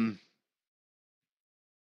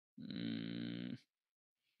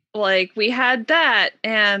 Like we had that,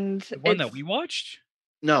 and The one that it's- we watched?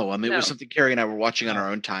 no, it No. was something Carrie and I were watching on our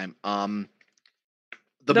own time.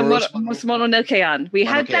 the Mononoke-on. We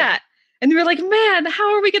had Mononoke-on. that. And we were like, man,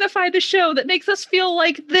 how are we going to find a show that makes us feel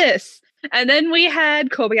like this? And then we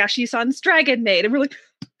had Kobayashi-san's Dragon Maid. And we're like,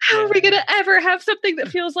 how are we going to ever have something that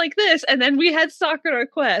feels like this? And then we had Sakura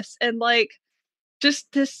Quest. And like,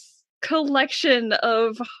 just this collection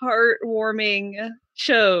of heartwarming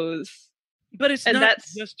shows. But it's And not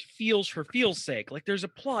that's- just feels for feels sake. Like, there's a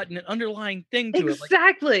plot and an underlying thing to it. Like,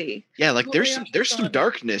 Exactly. Yeah, like there's some Kobayashi-san.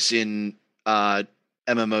 darkness in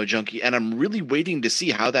MMO Junkie, and I'm really waiting to see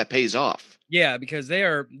how that pays off. yeah, because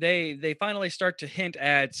they finally start to hint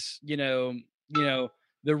at, you know,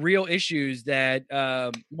 the real issues that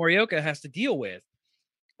Morioka has to deal with.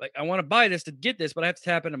 Like, I want to buy this to get this, but I have to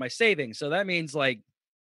tap into my savings. So that means like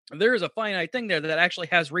there is a finite thing there that actually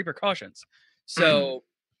has repercussions. So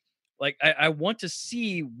like I want to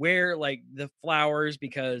see where like the flowers,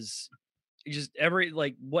 because just every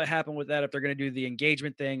like what happened with that, if they're going to do the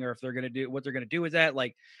engagement thing or if they're going to do what they're going to do with that.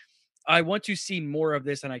 Like, I want to see more of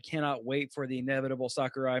this, and I cannot wait for the inevitable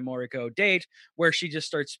Sakurai Moriko date where she just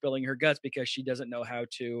starts spilling her guts because she doesn't know how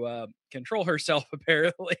to control herself,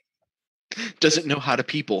 apparently. Doesn't know how to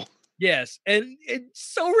people. Yes, and it's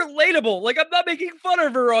so relatable. Like, I'm not making fun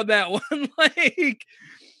of her on that one. Like,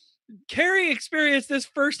 Carrie experienced this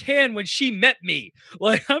firsthand when she met me.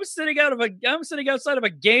 Like, I'm sitting outside of a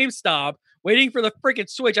GameStop waiting for the freaking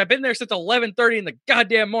Switch. I've been there since 11:30 in the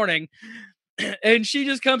goddamn morning, and she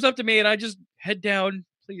just comes up to me, and I just head down.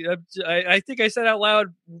 Please, I think I said out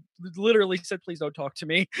loud, literally said, "Please don't talk to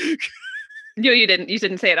me." No, you didn't. You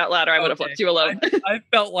didn't say it out loud, or I would have Okay. left you alone. I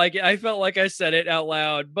felt like I said it out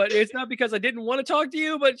loud, but it's not because I didn't want to talk to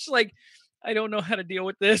you, but it's like I don't know how to deal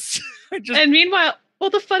with this. I just And meanwhile, well,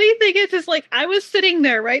 the funny thing is like I was sitting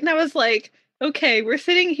there, right? And I was like, okay, we're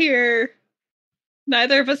sitting here.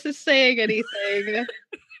 Neither of us is saying anything.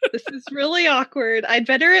 This is really awkward. I'd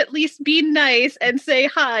better at least be nice and say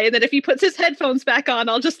hi. And then if he puts his headphones back on,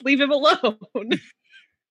 I'll just leave him alone.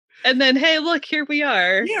 And then, hey, look, here we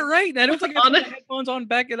are. yeah, right. And I don't think I put my headphones on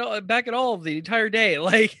back at all the entire day.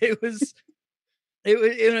 Like it was,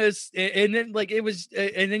 and then like it was,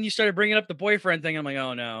 and then you started bringing up the boyfriend thing. I'm like,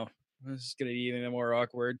 oh no, this is gonna be even more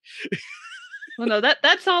awkward. Well, no,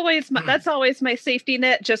 that's always my safety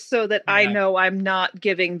net, just so that I Yeah. know I'm not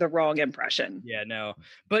giving the wrong impression. Yeah, no,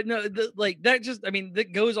 but no, like that just, I mean,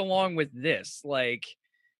 that goes along with this. Like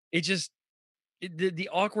it just, the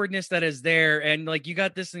awkwardness that is there, and like you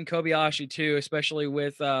got this in Kobayashi too, especially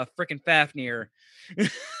with frickin' Fafnir.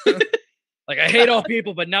 Like I hate all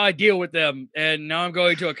people, but now I deal with them, and now I'm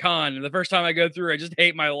going to a con. And the first time I go through, I just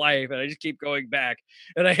hate my life, and I just keep going back,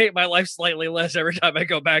 and I hate my life slightly less every time I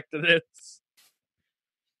go back to this.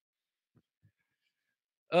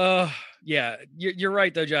 Yeah, you're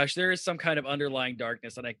right though, Josh. There is some kind of underlying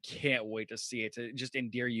darkness, and I can't wait to see it, to just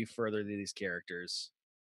endear you further to these characters.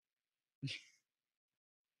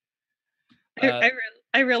 I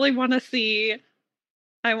really want to see.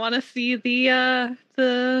 I want to see the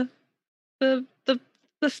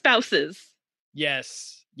spouses.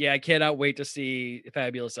 Yes, yeah, I cannot wait to see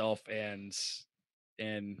Fabulous Elf and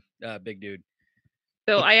Big Dude.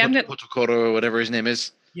 So I am gonna. Otokoro or whatever his name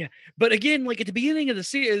is. Yeah, but again, like at the beginning of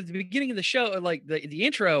the beginning of the show, like the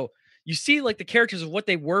intro, you see like the characters of what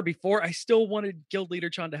they were before. I still wanted Guild Leader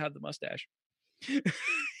Chan to have the mustache.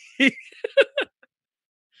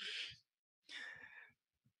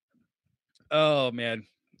 Oh man.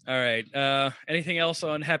 All right. Anything else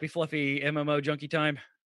on Happy Fluffy MMO Junkie Time?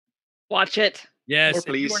 Watch it. Yes. More,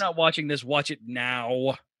 If you please. are not watching this, watch it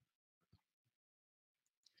now.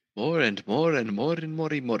 More and more and more and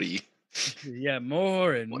more and more. Yeah,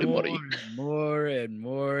 more and Mori, more Mori. and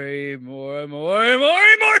more and more.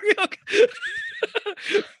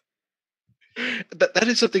 That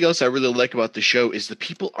is something else I really like about the show is the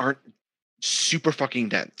people aren't super fucking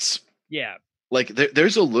dense. Yeah. Like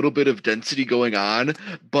there's a little bit of density going on,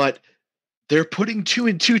 but they're putting 2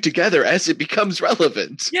 and 2 together as it becomes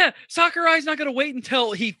relevant. Yeah, Sakurai's not going to wait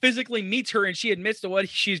until he physically meets her and she admits to what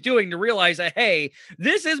she's doing to realize that, hey,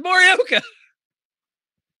 this is Morioka.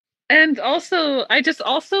 And also, I just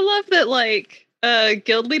also love that, like,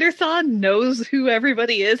 Guild Leader San knows who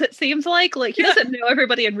everybody is, it seems like. Like, he doesn't know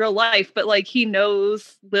everybody in real life, but, like, he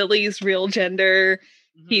knows Lily's real gender.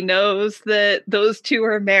 Mm-hmm. He knows that those two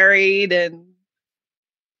are married, and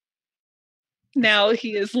now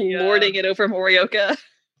he is lording it over Morioka.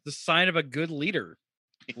 The sign of a good leader.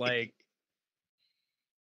 Like,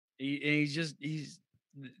 he's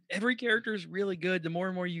every character is really good. The more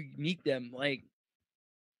and more you meet them, like,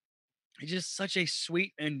 it's just such a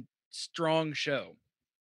sweet and strong show.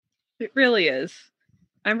 It really is.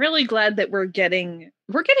 I'm really glad that we're getting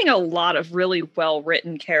a lot of really well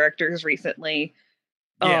written characters recently,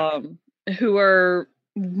 who are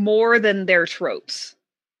more than their tropes.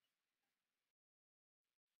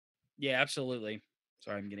 Yeah, absolutely.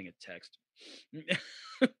 Sorry, I'm getting a text.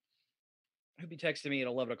 He'll be texting me at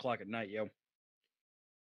 11 o'clock at night, yo.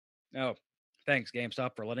 Oh, thanks,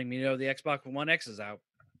 GameStop, for letting me know the Xbox One X is out.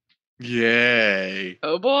 Yay.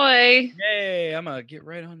 Oh boy. Yay, I'm gonna get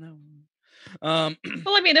right on that one.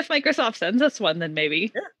 Well, I mean, if Microsoft sends us one, then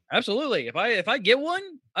maybe. Yeah, absolutely. If I get one,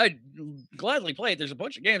 I'd gladly play it. There's a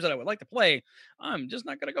bunch of games that I would like to play. I'm just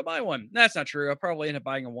not gonna go buy one. That's not true. I'll probably end up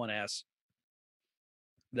buying a 1S.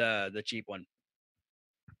 The cheap one.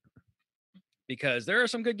 Because there are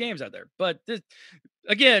some good games out there. But this,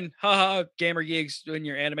 again, haha, gamer geeks doing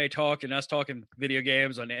your anime talk and us talking video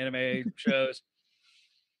games on anime shows.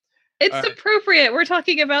 It's appropriate. We're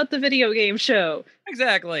talking about the video game show.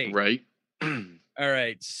 Exactly. Right. All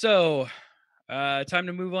right. So, time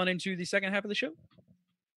to move on into the second half of the show.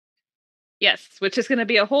 Yes, which is going to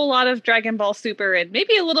be a whole lot of Dragon Ball Super and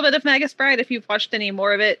maybe a little bit of Magus Bride if you've watched any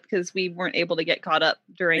more of it, because we weren't able to get caught up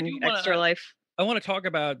during Extra Life. I want to talk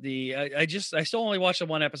about the. I still only watched the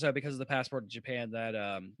one episode because of the passport to Japan.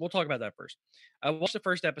 That we'll talk about that first. I watched the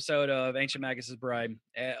first episode of Ancient Magus's Bride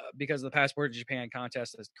because of the passport to Japan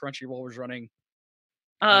contest that Crunchyroll was running.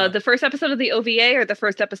 The first episode of the OVA or the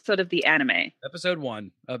first episode of the anime? Episode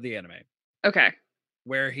 1 of the anime. Okay.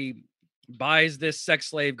 Where he buys this sex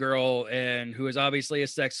slave girl and who is obviously a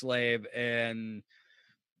sex slave and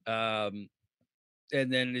then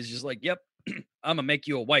is just like, yep, I'm gonna make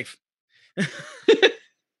you a wife. And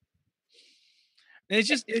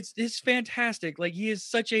it's fantastic. Like, he is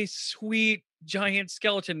such a sweet giant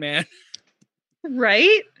skeleton man.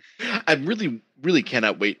 Right? I really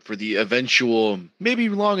cannot wait for the eventual, maybe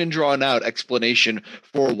long and drawn out explanation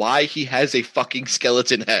for why he has a fucking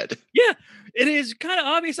skeleton head. Yeah, it is kind of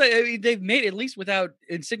obvious. I mean, they've made, at least without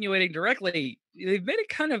insinuating directly, they've made it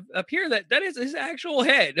kind of appear that that is his actual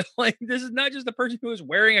head. Like, this is not just the person who is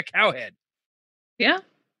wearing a cow head. Yeah.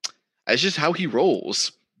 That's just how he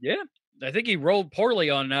rolls. Yeah, I think he rolled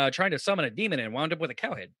poorly on trying to summon a demon and wound up with a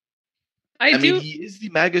cow head. I I do. mean, he is the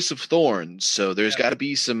Magus of Thorns, so there's got to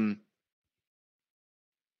be some.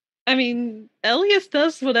 I mean, Elias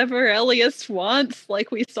does whatever Elias wants, like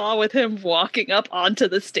we saw with him walking up onto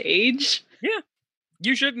the stage. Yeah,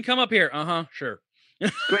 you shouldn't come up here. Sure.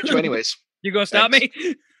 Going to anyways. You gonna stop me?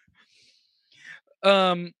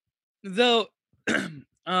 Though,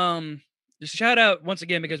 just shout out once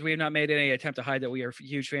again, because we have not made any attempt to hide that we are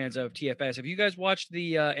huge fans of TFS. Have you guys watched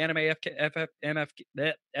the anime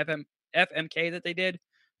FMK that they did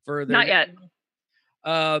for their Not yet.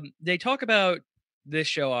 They talk about this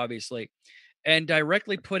show, obviously, and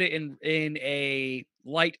directly put it in a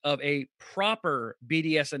light of a proper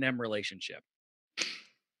BDSM relationship,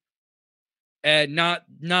 and not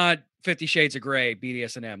 50 Shades of Grey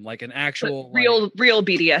BDSM, like an actual real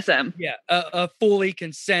BDSM. Yeah, a fully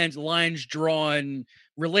consent, lines drawn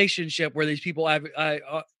relationship where these people have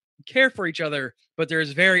care for each other, but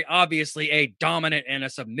there's very obviously a dominant and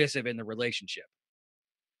a submissive in the relationship.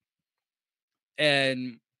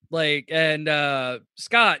 And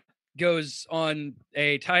Scott goes on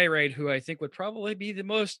a tirade, who I think would probably be the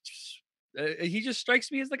most. He just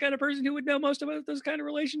strikes me as the kind of person who would know most about those kind of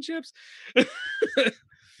relationships.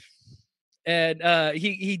 And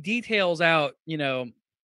he details out,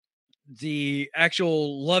 the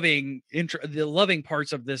actual the loving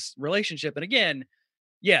parts of this relationship. And again,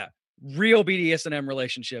 yeah, real BDSM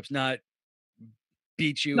relationships, not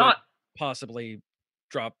beat you, Not and possibly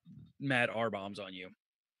drop mad R bombs on you.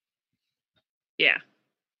 Yeah.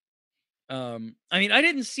 I mean, I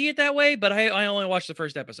didn't see it that way, but I only watched the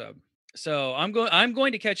first episode, so I'm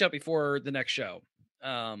going to catch up before the next show.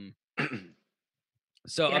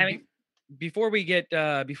 So Yeah, before we get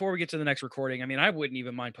to the next recording, I mean, I wouldn't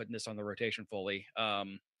even mind putting this on the rotation fully.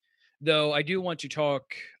 Though I do want to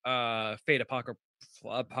talk Fate Apocrypha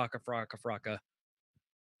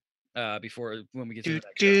before, when we get to the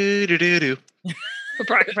next show.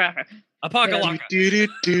 Apocalypse. Apocalypse.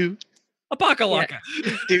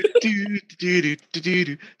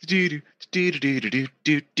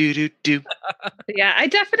 Yeah, I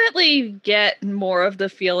definitely get more of the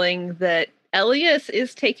feeling that Elias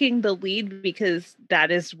is taking the lead because that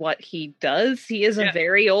is what he does. He is a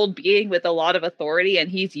very old being with a lot of authority, and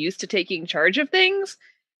he's used to taking charge of things.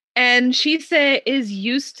 And she is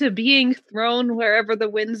used to being thrown wherever the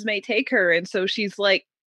winds may take her. And so she's like,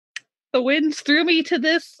 the winds threw me to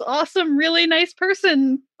this awesome, really nice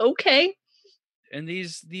person. Okay. And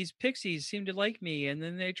these pixies seem to like me, and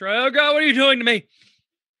then they try. Oh God, what are you doing to me?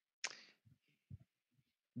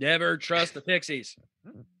 Never trust the pixies.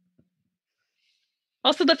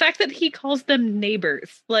 Also, the fact that he calls them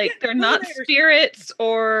neighbors, like they're not neighbors. Spirits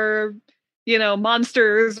or,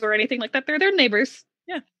 monsters or anything like that. They're their neighbors.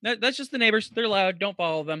 Yeah, that's just the neighbors. They're loud. Don't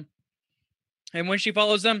follow them. And when she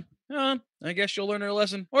follows them, I guess she'll learn her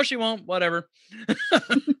lesson, or she won't. Whatever.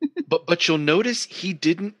 But you'll notice he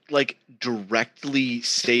didn't directly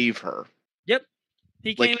save her. Yep.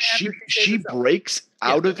 He came she breaks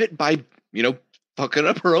out of it by fucking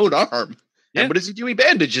up her own arm. Yeah. And what does he do? He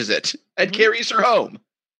bandages it and carries her home.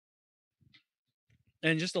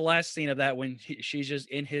 And just the last scene of that, when she's just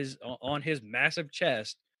on his massive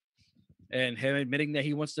chest, and him admitting that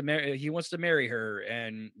he wants to marry her,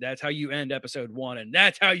 and that's how you end episode 1, and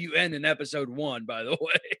that's how you end in episode 1, by the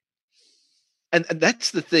way. And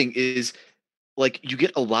that's the thing is, you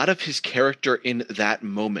get a lot of his character in that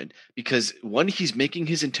moment, because one, he's making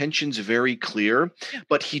his intentions very clear,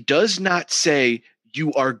 but he does not say,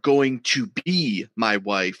 "You are going to be my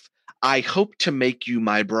wife. I hope to make you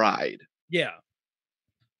my bride." Yeah.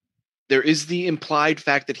 There is the implied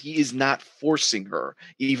fact that he is not forcing her,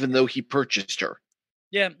 even though he purchased her.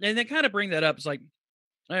 Yeah, and they kind of bring that up. It's like,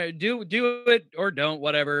 do it or don't,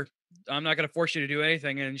 whatever. I'm not going to force you to do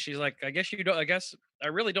anything. And she's like, I guess you don't. I guess I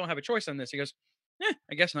really don't have a choice on this. He goes,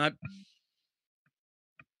 I guess not.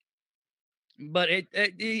 But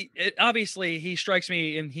it obviously, he strikes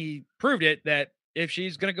me, and he proved it, that if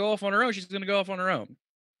she's going to go off on her own, she's going to go off on her own.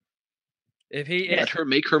 Let her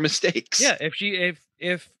make her mistakes. Yeah,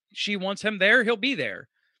 if she wants him there, he'll be there.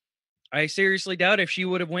 I seriously doubt if she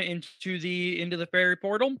would have went into the fairy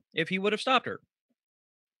portal, if he would have stopped her.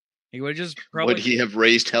 He would just probably. Would he have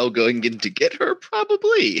raised hell going in to get her?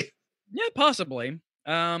 Probably. Yeah, possibly.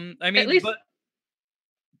 I mean, at least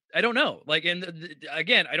I don't know. Like, and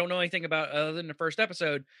again, I don't know anything about other than the first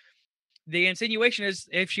episode. The insinuation is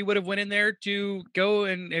if she would have went in there to go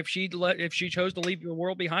and if she chose to leave the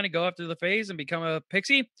world behind and go after the phase and become a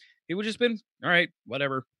pixie, he would just been all right,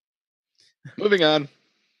 whatever. Moving on.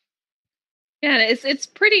 Yeah, and it's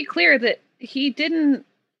pretty clear that he didn't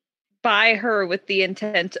buy her with the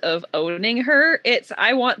intent of owning her. It's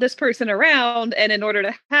I want this person around, and in order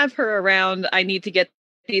to have her around, I need to get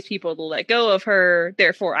these people to let go of her.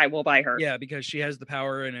 Therefore, I will buy her. Yeah, because she has the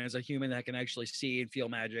power and as a human that can actually see and feel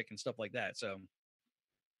magic and stuff like that. So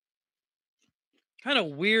kind of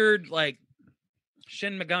weird, like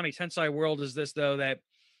Shin Megami Tensei world is this though, that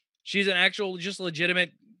she's an actual just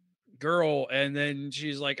legitimate girl, and then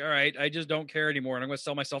she's like, all right, I just don't care anymore, and I'm gonna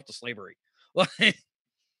sell myself to slavery.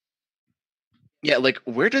 Yeah, like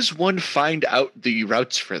where does one find out the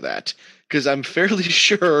routes for that? Because I'm fairly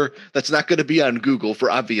sure that's not going to be on Google for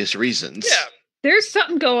obvious reasons. Yeah. There's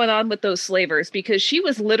something going on with those slavers because she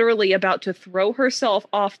was literally about to throw herself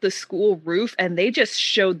off the school roof and they just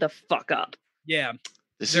showed the fuck up. Yeah.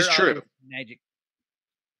 This is true. Magic.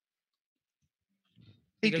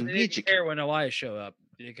 They Because do they didn't magic. care when Elias showed up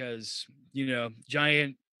because,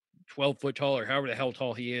 giant 12-foot tall or however the hell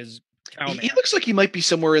tall he is. He looks like he might be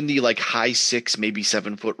somewhere in the like high 6, maybe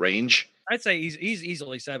 7 foot range. I'd say he's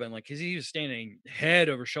easily 7, like because he was standing head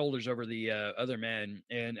over shoulders over the other men,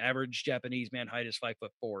 and average Japanese man height is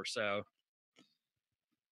 5'4". So,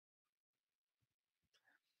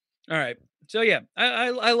 all right, so yeah,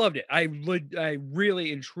 I loved it. I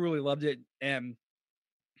really and truly loved it, and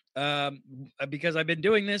because I've been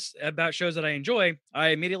doing this about shows that I enjoy, I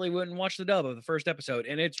immediately went and watched the dub of the first episode,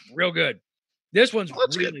 and it's real good. This one's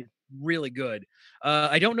really, really good.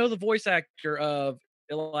 I don't know the voice actor of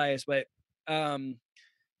Elias, but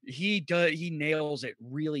he nails it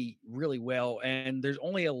really, really well, and there's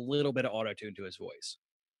only a little bit of auto-tune to his voice.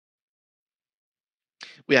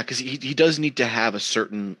 Yeah, because he does need to have a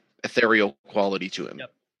certain ethereal quality to him.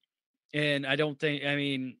 Yep. And I don't think,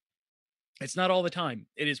 it's not all the time.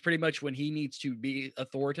 It is pretty much when he needs to be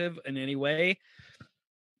authoritative in any way.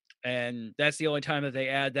 And that's the only time that they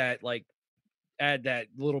add that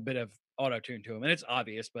little bit of auto-tune to him. And it's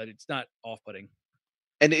obvious, but it's not off-putting.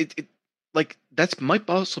 And it like that's might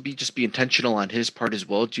also be intentional on his part as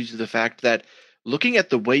well, due to the fact that looking at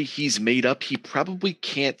the way he's made up, he probably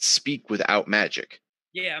can't speak without magic.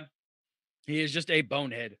 Yeah. He is just a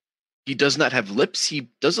bonehead. He does not have lips. He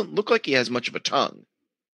doesn't look like he has much of a tongue.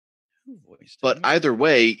 But either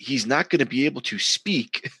way, he's not going to be able to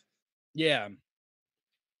speak. Yeah.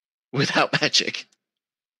 Without magic.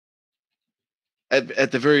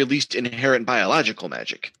 At the very least, inherent biological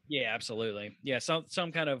magic. Yeah, absolutely. Yeah,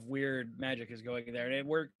 some kind of weird magic is going there, and it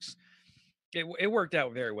works. It worked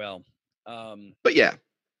out very well. But yeah,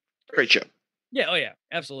 great show. Yeah, oh yeah,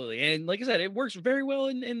 absolutely. And like I said, it works very well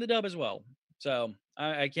in the dub as well. So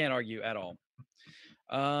I can't argue at all.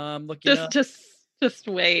 Just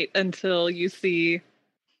wait until you see.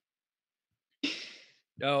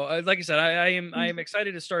 No, like I said, I am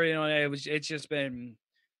excited to start in on it. It's just been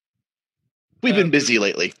we've been busy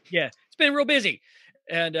lately. Yeah, it's been real busy,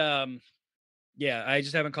 and yeah, I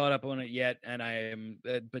just haven't caught up on it yet. And I am,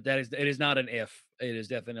 but it is not an if. It is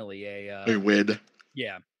definitely a win.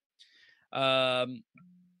 Yeah. All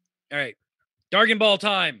right, Dragon Ball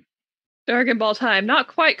time. Dragon Ball time. Not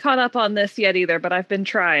quite caught up on this yet either, but I've been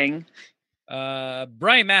trying.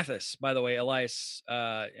 Brian Mathis, by the way, Elias,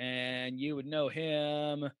 and you would know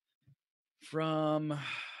him from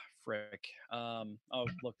frick. I'll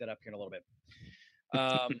look that up here in a little bit.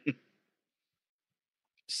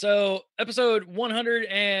 So episode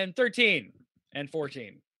 113 and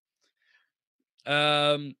 14.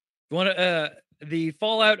 The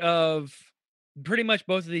fallout of pretty much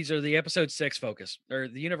both of these are the episode 6 focus, or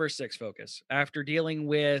the universe 6 focus, after dealing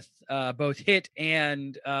with both Hit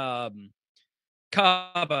and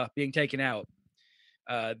Kaba being taken out.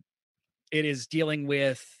 It is dealing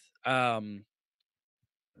with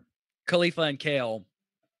Khalifa and Kale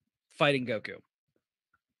fighting Goku.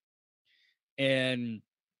 And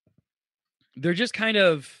they're just kind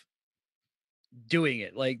of doing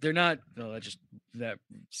it. Like they're not, that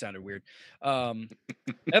sounded weird.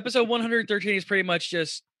 Episode 113 is pretty much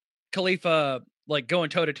just Khalifa like going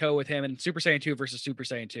toe to toe with him in Super Saiyan 2 versus Super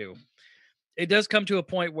Saiyan 2. It does come to a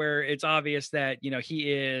point where it's obvious that,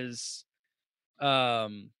 he is,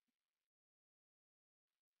 that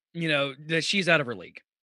she's out of her league.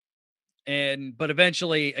 But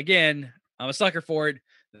eventually, again, I'm a sucker for it.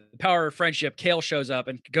 The power of friendship, Kale shows up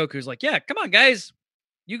and Goku's like, yeah, come on, guys.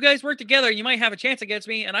 You guys work together. You might have a chance against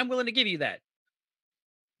me, and I'm willing to give you that.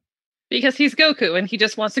 Because he's Goku and he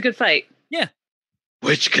just wants a good fight. Yeah.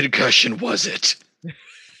 Which concussion was it?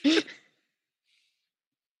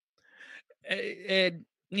 And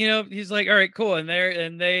he's like, all right, cool, and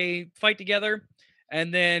they fight together,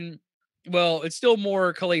 and then, well, it's still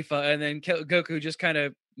more Khalifa, and then Goku just kind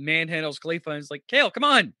of manhandles Khalifa and is like, Kale, come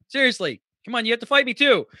on, seriously, come on, you have to fight me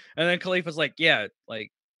too. And then Khalifa's like, yeah,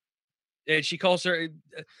 like, and she calls her.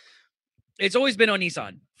 It's always been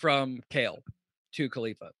Onisan from Kale to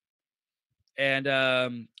Khalifa,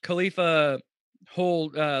 and Khalifa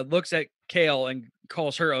looks at Kale and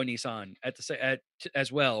calls her Onisan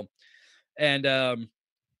as well, and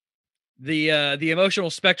the emotional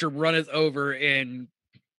spectrum runneth over in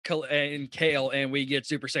Kale, and we get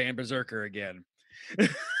Super Saiyan Berserker again.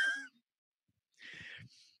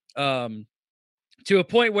 To a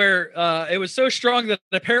point where it was so strong that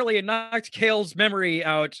apparently it knocked Kale's memory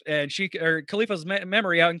out, and Khalifa's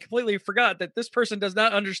memory out, and completely forgot that this person does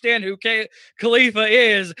not understand who Khalifa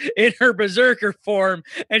is in her Berserker form.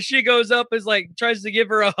 And she goes up and tries to give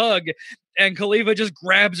her a hug, and Khalifa just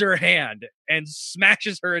grabs her hand and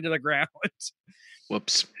smashes her into the ground.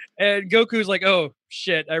 Whoops. And Goku's like, oh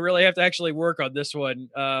shit, I really have to actually work on this one,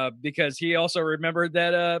 because he also remembered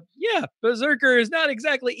that Berserker is not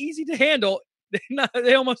exactly easy to handle.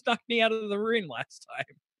 They almost knocked me out of the ring last time.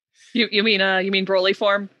 You mean Broly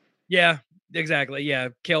form? Yeah, exactly. Yeah,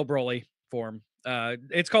 Kale Broly form.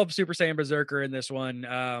 It's called Super Saiyan Berserker in this one.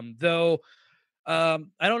 Though I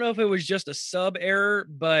don't know if it was just a sub error,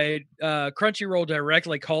 but Crunchyroll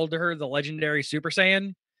directly called her the legendary Super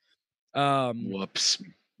Saiyan. Whoops.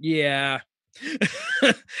 Yeah.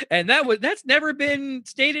 And that's never been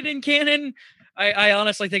stated in canon. I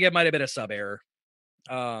honestly think it might have been a sub error.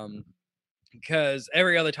 Because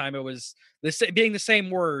every other time it was being the same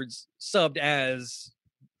words subbed as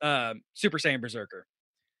Super Saiyan Berserker.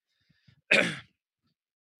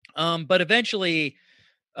 But eventually,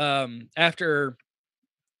 after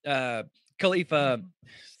Khalifa,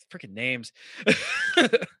 freaking names,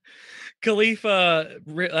 Khalifa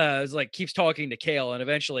keeps talking to Kale, and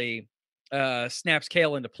eventually snaps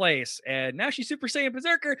Kale into place, and now she's Super Saiyan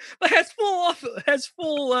Berserker, but has full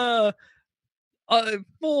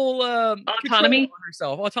autonomy over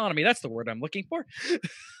herself. Autonomy, that's the word I'm looking for.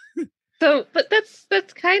 So, but that's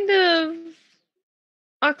kind of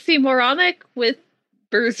oxymoronic with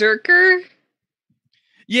Berserker.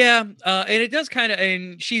 Yeah, and it does kind of,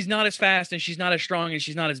 and she's not as fast, and she's not as strong, and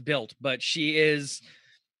she's not as built, but she is.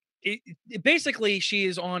 Basically, she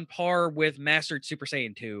is on par with Mastered Super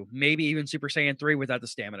Saiyan 2, maybe even Super Saiyan 3 without the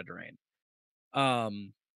stamina drain.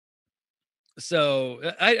 So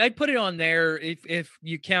I'd put it on there if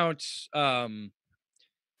you count GT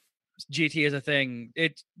as a thing.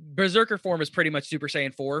 It's Berserker form is pretty much Super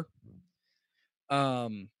Saiyan 4.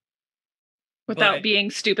 Without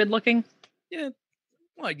being stupid looking. Yeah.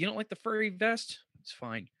 What, you don't like the furry vest? It's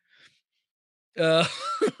fine. With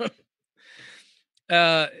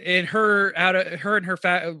her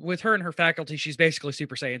and her faculty, she's basically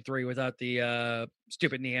Super Saiyan 3 without the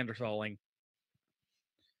stupid Neanderthaling.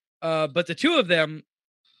 But the two of them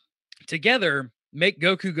together make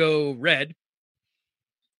Goku go red,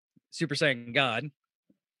 Super Saiyan God,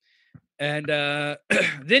 and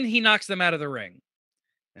then he knocks them out of the ring.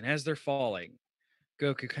 And as they're falling,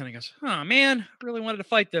 Goku kind of goes, "Oh man, I really wanted to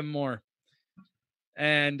fight them more."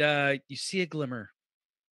 And you see a glimmer,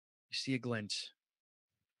 you see a glint,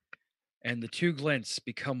 and the two glints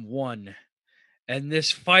become one. And this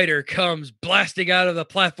fighter comes blasting out of the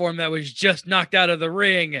platform that was just knocked out of the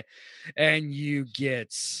ring. And you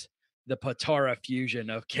get the Patara fusion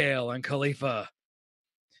of Kale and Khalifa.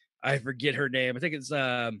 I forget her name. I think it's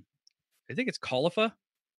Khalifa.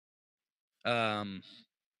 And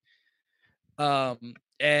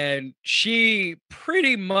she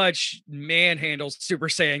pretty much manhandles Super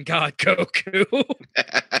Saiyan God Goku.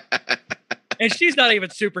 And she's not even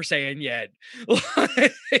Super Saiyan yet.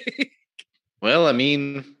 Well, I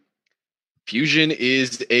mean, fusion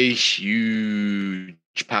is a huge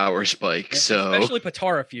power spike, so especially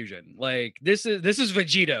Patara fusion. Like this is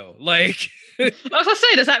Vegito. Like I was gonna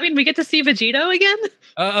say, does that mean we get to see Vegito again?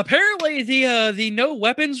 Apparently the no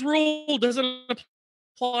weapons rule doesn't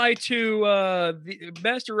apply to the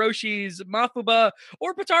Master Roshi's Mafuba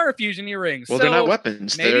or Patara fusion earrings. Well, so they're not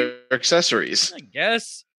weapons; maybe, they're accessories. I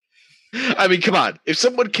guess. I mean, come on. If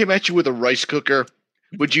someone came at you with a rice cooker,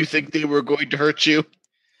 would you think they were going to hurt you?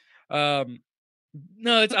 No,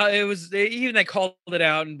 it was even they called it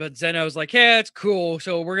out, but Zeno was like, "Yeah, it's cool,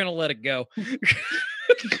 so we're gonna let it go."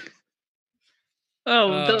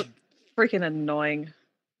 Oh, freaking annoying.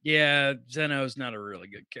 Yeah, Zeno's not a really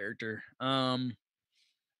good character.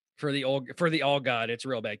 For the all god, it's a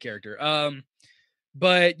real bad character.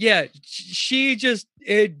 But yeah,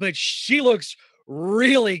 but she looks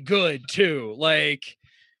really good too. Like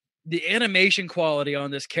the animation quality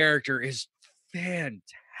on this character is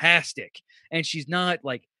fantastic. And she's not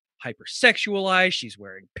like hypersexualized. She's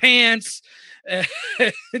wearing pants.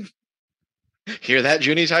 Hear that,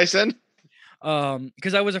 Junie Tyson?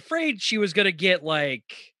 Because I was afraid she was gonna get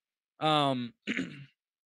like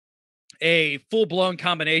a full-blown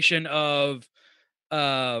combination of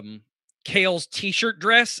Kale's t-shirt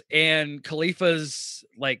dress and Khalifa's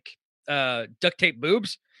like duct tape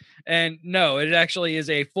boobs. And no, it actually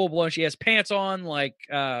is a full-blown, she has pants on like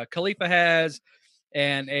Khalifa has,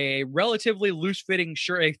 and a relatively loose-fitting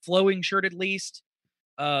shirt, a flowing shirt at least,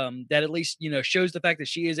 that at least, you know, shows the fact that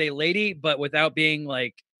she is a lady, but without being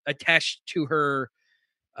like attached to her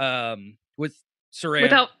with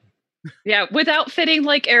saran. Without fitting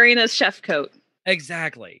like Arena's chef coat.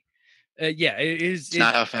 Exactly. Yeah, it is. It's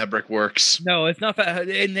not how fabric works. No, it's not.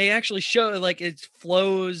 And they actually show like it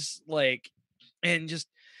flows like, and just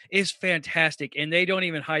is fantastic. And they don't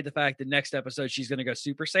even hide the fact that next episode she's going to go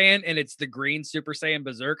Super Saiyan, and it's the green Super Saiyan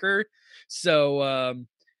Berserker. So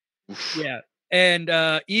yeah, and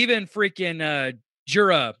even freaking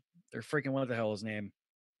Jura, or freaking what the hell is his name?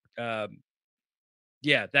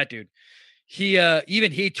 Yeah, that dude.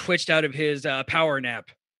 He twitched out of his power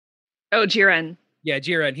nap. Oh, Jiren. Yeah,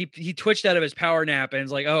 Jiren. He twitched out of his power nap and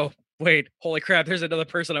is like, oh, wait, holy crap, there's another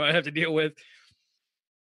person I might have to deal with.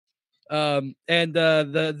 And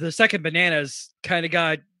the second bananas kind of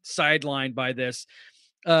got sidelined by this.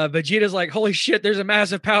 Vegeta's like, holy shit, there's a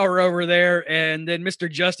massive power over there, and then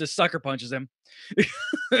Mr. Justice sucker punches him.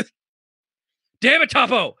 Damn it,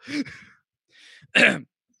 Topo!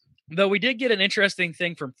 Though we did get an interesting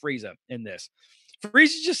thing from Frieza in this.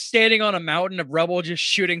 Frieza's just standing on a mountain of rubble, just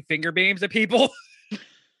shooting finger beams at people.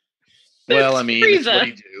 Well, I mean, it's what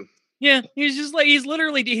he do. Yeah, he's just like,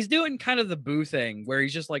 he's doing kind of the Boo thing where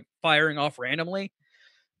he's just like firing off randomly.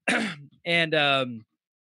 And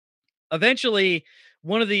eventually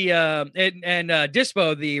one of the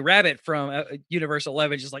Dispo, the rabbit from Universe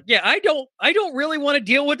 11, just like, yeah, I don't really want to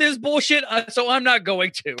deal with this bullshit, so I'm not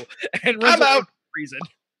going to. And runs out for reason.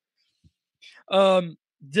 The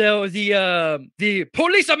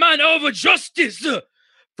policeman of justice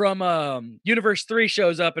from Universe 3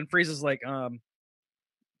 shows up, and Frieza's like,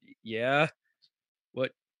 yeah,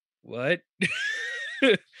 what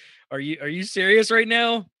are you serious right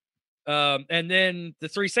now? And then the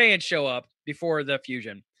three Saiyans show up before the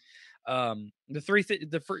fusion. The three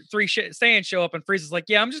Saiyans show up, and Frieza's like,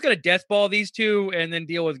 yeah, I'm just gonna death ball these two and then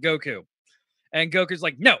deal with Goku. And Goku's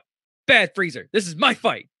like, no, bad Frieza, this is my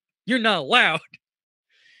fight, you're not allowed.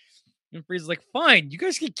 And Frieza's like, fine, you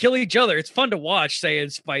guys can kill each other, it's fun to watch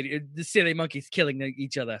Saiyans fight, the silly monkeys killing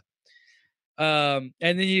each other. And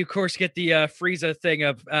then you of course get the Frieza thing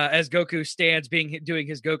of as Goku stands doing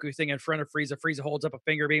his Goku thing in front of Frieza. Frieza holds up a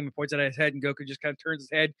finger beam and points it at his head, and Goku just kind of turns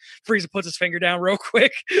his head. Frieza puts his finger down real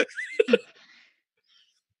quick.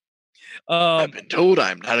 I've been told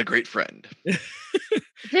I'm not a great friend.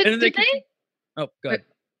 Did they? Oh, go ahead.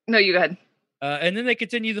 No, you go ahead. And then they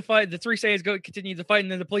continue the fight. The three Saiyans continue the fight,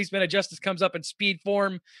 and then the policeman of justice comes up in speed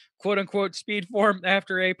form, quote unquote speed form,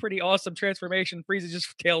 after a pretty awesome transformation. Frieza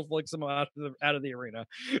just tail flicks him out of the arena.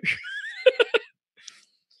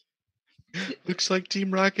 Looks like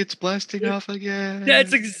Team Rocket's blasting off again.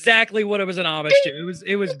 That's exactly what it was an homage to.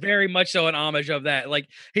 It was very much so an homage of that. Like,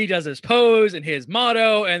 he does his pose and his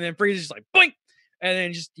motto, and then Frieza's just like boink, and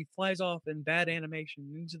then just he flies off in bad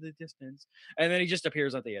animation into the distance, and then he just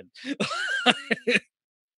appears at the end.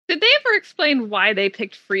 Did they ever explain why they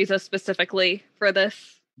picked Frieza specifically for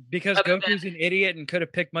this? Because Goku's an idiot and could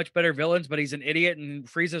have picked much better villains, but he's an idiot, and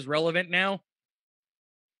Frieza's relevant now.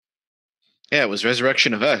 Yeah, it was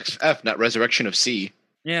Resurrection of F, not Resurrection of C.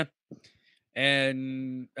 Yeah.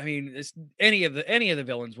 And I mean, any of the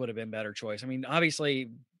villains would have been better choice. I mean, obviously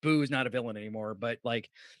Boo is not a villain anymore, but like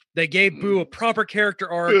they gave Boo a proper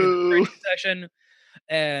character arc in the training session,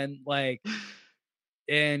 and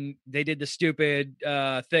they did the stupid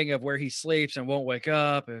thing of where he sleeps and won't wake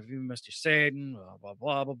up. If you Mr. Satan, blah blah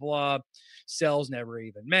blah blah blah. Cell's never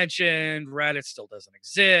even mentioned. Raditz still doesn't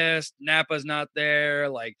exist. Nappa's not there.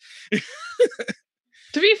 Like,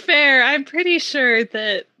 to be fair, I'm pretty sure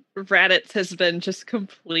that Raditz has been just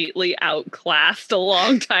completely outclassed a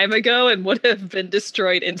long time ago and would have been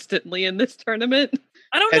destroyed instantly in this tournament.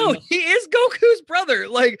 I don't know. He is Goku's brother.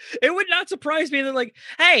 Like, it would not surprise me that, like,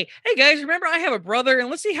 hey guys, remember I have a brother, and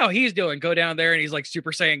let's see how he's doing. Go down there, and he's like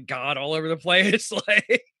Super Saiyan God all over the place.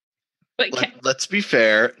 Like, but let's be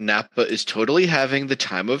fair. Nappa is totally having the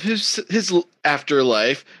time of his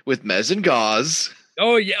afterlife with Mez and Gauze.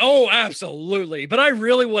 Oh yeah, oh absolutely. But I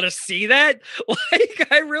really want to see that. Like,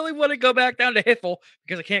 I really want to go back down to Hiffle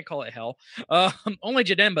because I can't call it hell. Only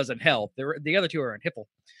Jadenba's in hell. The other two are in Hiffle.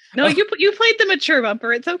 No, you played the mature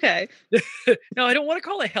bumper. It's okay. No, I don't want to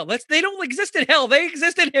call it hell. They don't exist in hell. They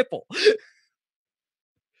exist in Hiffle.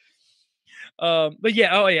 But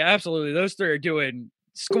yeah, oh yeah, absolutely. Those three are doing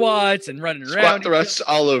squats and running Squat around. thrusts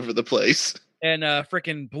all over the place. And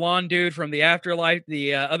freaking blonde dude from the afterlife,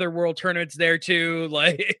 the other world tournament's there too.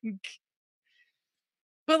 Like,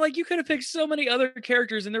 but like you could have picked so many other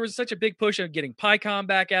characters, and there was such a big push of getting PyCon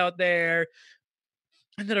back out there.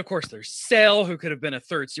 And then of course there's Cell, who could have been a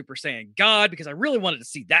third Super Saiyan God, because I really wanted to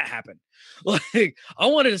see that happen. Like, I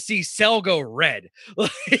wanted to see Cell go red.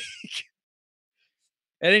 Like,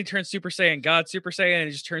 and then he turns Super Saiyan God, Super Saiyan, and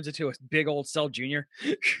he just turns into a big old Cell Junior.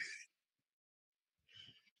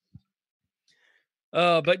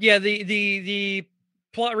 But yeah, the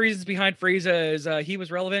plot reasons behind Frieza is he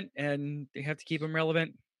was relevant, and they have to keep him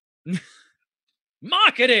relevant.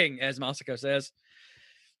 Marketing, as Masako says.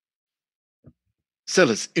 Cell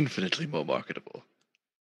is infinitely more marketable.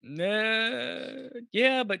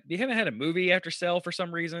 Yeah, but you haven't had a movie after Cell for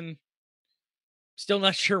some reason. Still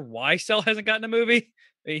not sure why Cell hasn't gotten a movie.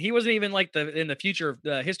 I mean, he wasn't even like in the future of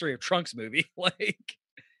the history of Trunks movie. Like,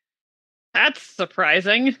 That's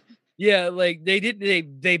surprising. yeah, like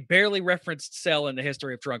they barely referenced Cell in the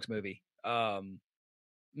history of Trunks movie.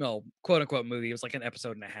 No, quote unquote movie. It was like an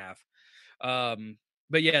episode and a half.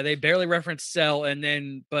 But yeah, they barely referenced Cell, and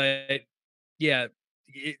then but yeah,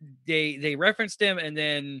 they referenced him, and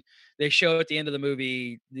then they show at the end of the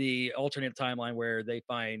movie the alternate timeline where they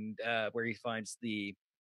find where he finds the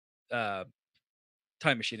uh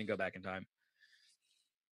time machine and go back in time.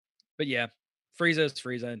 But yeah, Frieza's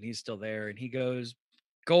Frieza, and he's still there, and he goes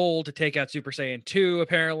gold to take out Super Saiyan 2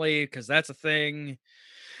 apparently, because that's a thing.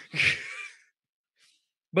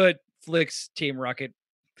 But flicks Team Rocket,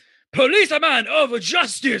 policeman of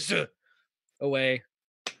justice, away.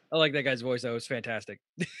 I like that guy's voice though. It was fantastic.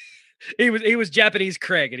 He was Japanese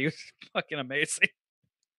Craig, and he was fucking amazing.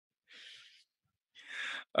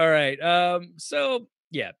 All right. So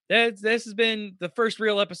yeah, this has been the first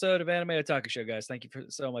real episode of Anime Otaku Show, guys. Thank you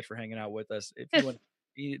so much for hanging out with us. If you want,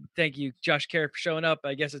 thank you, Josh Carey, for showing up.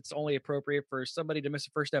 I guess it's only appropriate for somebody to miss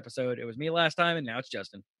the first episode. It was me last time, and now it's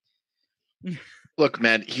Justin. Look,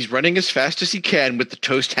 man, he's running as fast as he can with the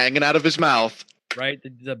toast hanging out of his mouth. Right,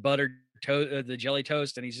 the buttered toast, the jelly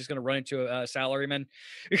toast, and he's just gonna run into a salaryman.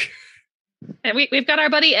 And we've got our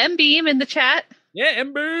buddy M Beam in the chat. Yeah,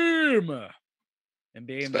 M-Beam.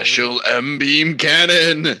 M-Beam. Special M-Beam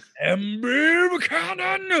cannon. M-Beam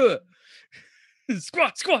cannon.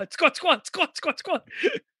 Squat, squat, squat, squat, squat, squat, squat.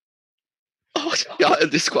 Oh, yeah,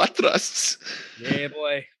 the squat thrusts. Yeah,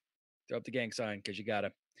 boy. Throw up the gang sign because you got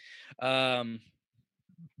to. All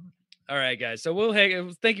right, guys. So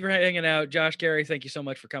thank you for hanging out. Josh Carey, thank you so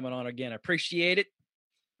much for coming on again. I appreciate it.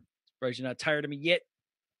 Surprised you're not tired of me yet.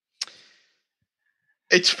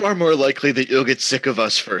 It's far more likely that you'll get sick of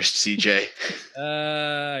us first, CJ.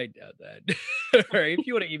 I doubt that. All right. If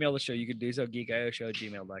you want to email the show, you can do so.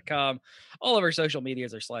 geekioshow@gmail.com. All of our social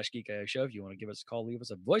medias are /geekioshow. If you want to give us a call, leave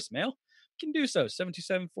us a voicemail, you can do so.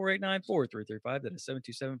 727-489-4335. That is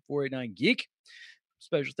 727-489-GEEK.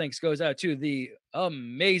 Special thanks goes out to the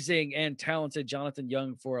amazing and talented Jonathan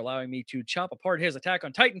Young for allowing me to chop apart his Attack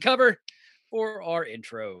on Titan cover for our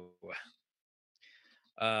intro.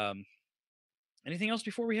 Anything else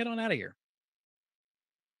before we head on out of here?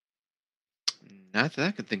 Not that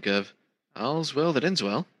I can think of. All's well that ends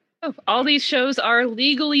well. Oh, all these shows are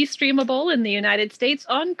legally streamable in the United States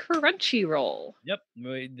on Crunchyroll. Yep.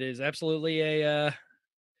 There's absolutely a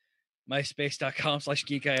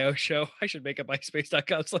myspace.com/geekio show. I should make a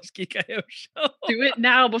myspace.com/geekio show. Do it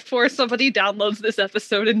now before somebody downloads this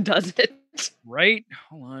episode and does it. Right?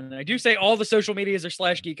 Hold on. I do say all the social medias are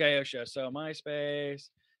 /geekio show. So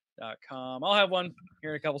myspace.com. I'll have one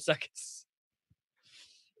here in a couple seconds.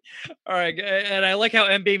 All right. And I like how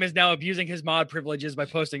M-Beam is now abusing his mod privileges by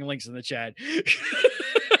posting links in the chat.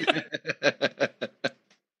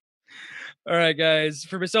 All right, guys.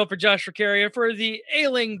 For myself, for Josh, for Carrie, and for the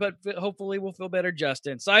ailing, but hopefully we'll feel better,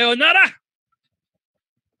 Justin. Sayonara!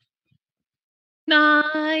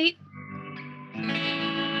 Night.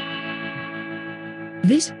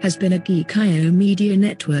 This has been a Geek.io Media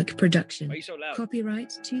Network production. Why are you so loud?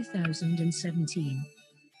 Copyright 2017.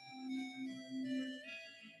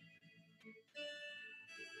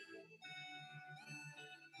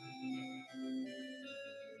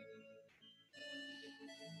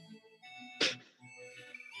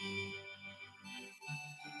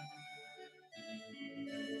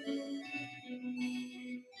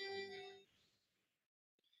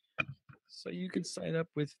 So you can sign up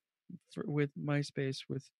with MySpace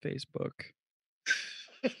with Facebook.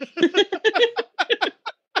 That's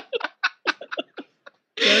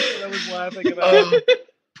what I was laughing about. Oh,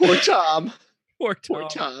 poor Tom. Poor Tom. Poor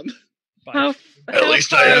Tom. Bye. How At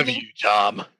least I have horrible. you, Tom.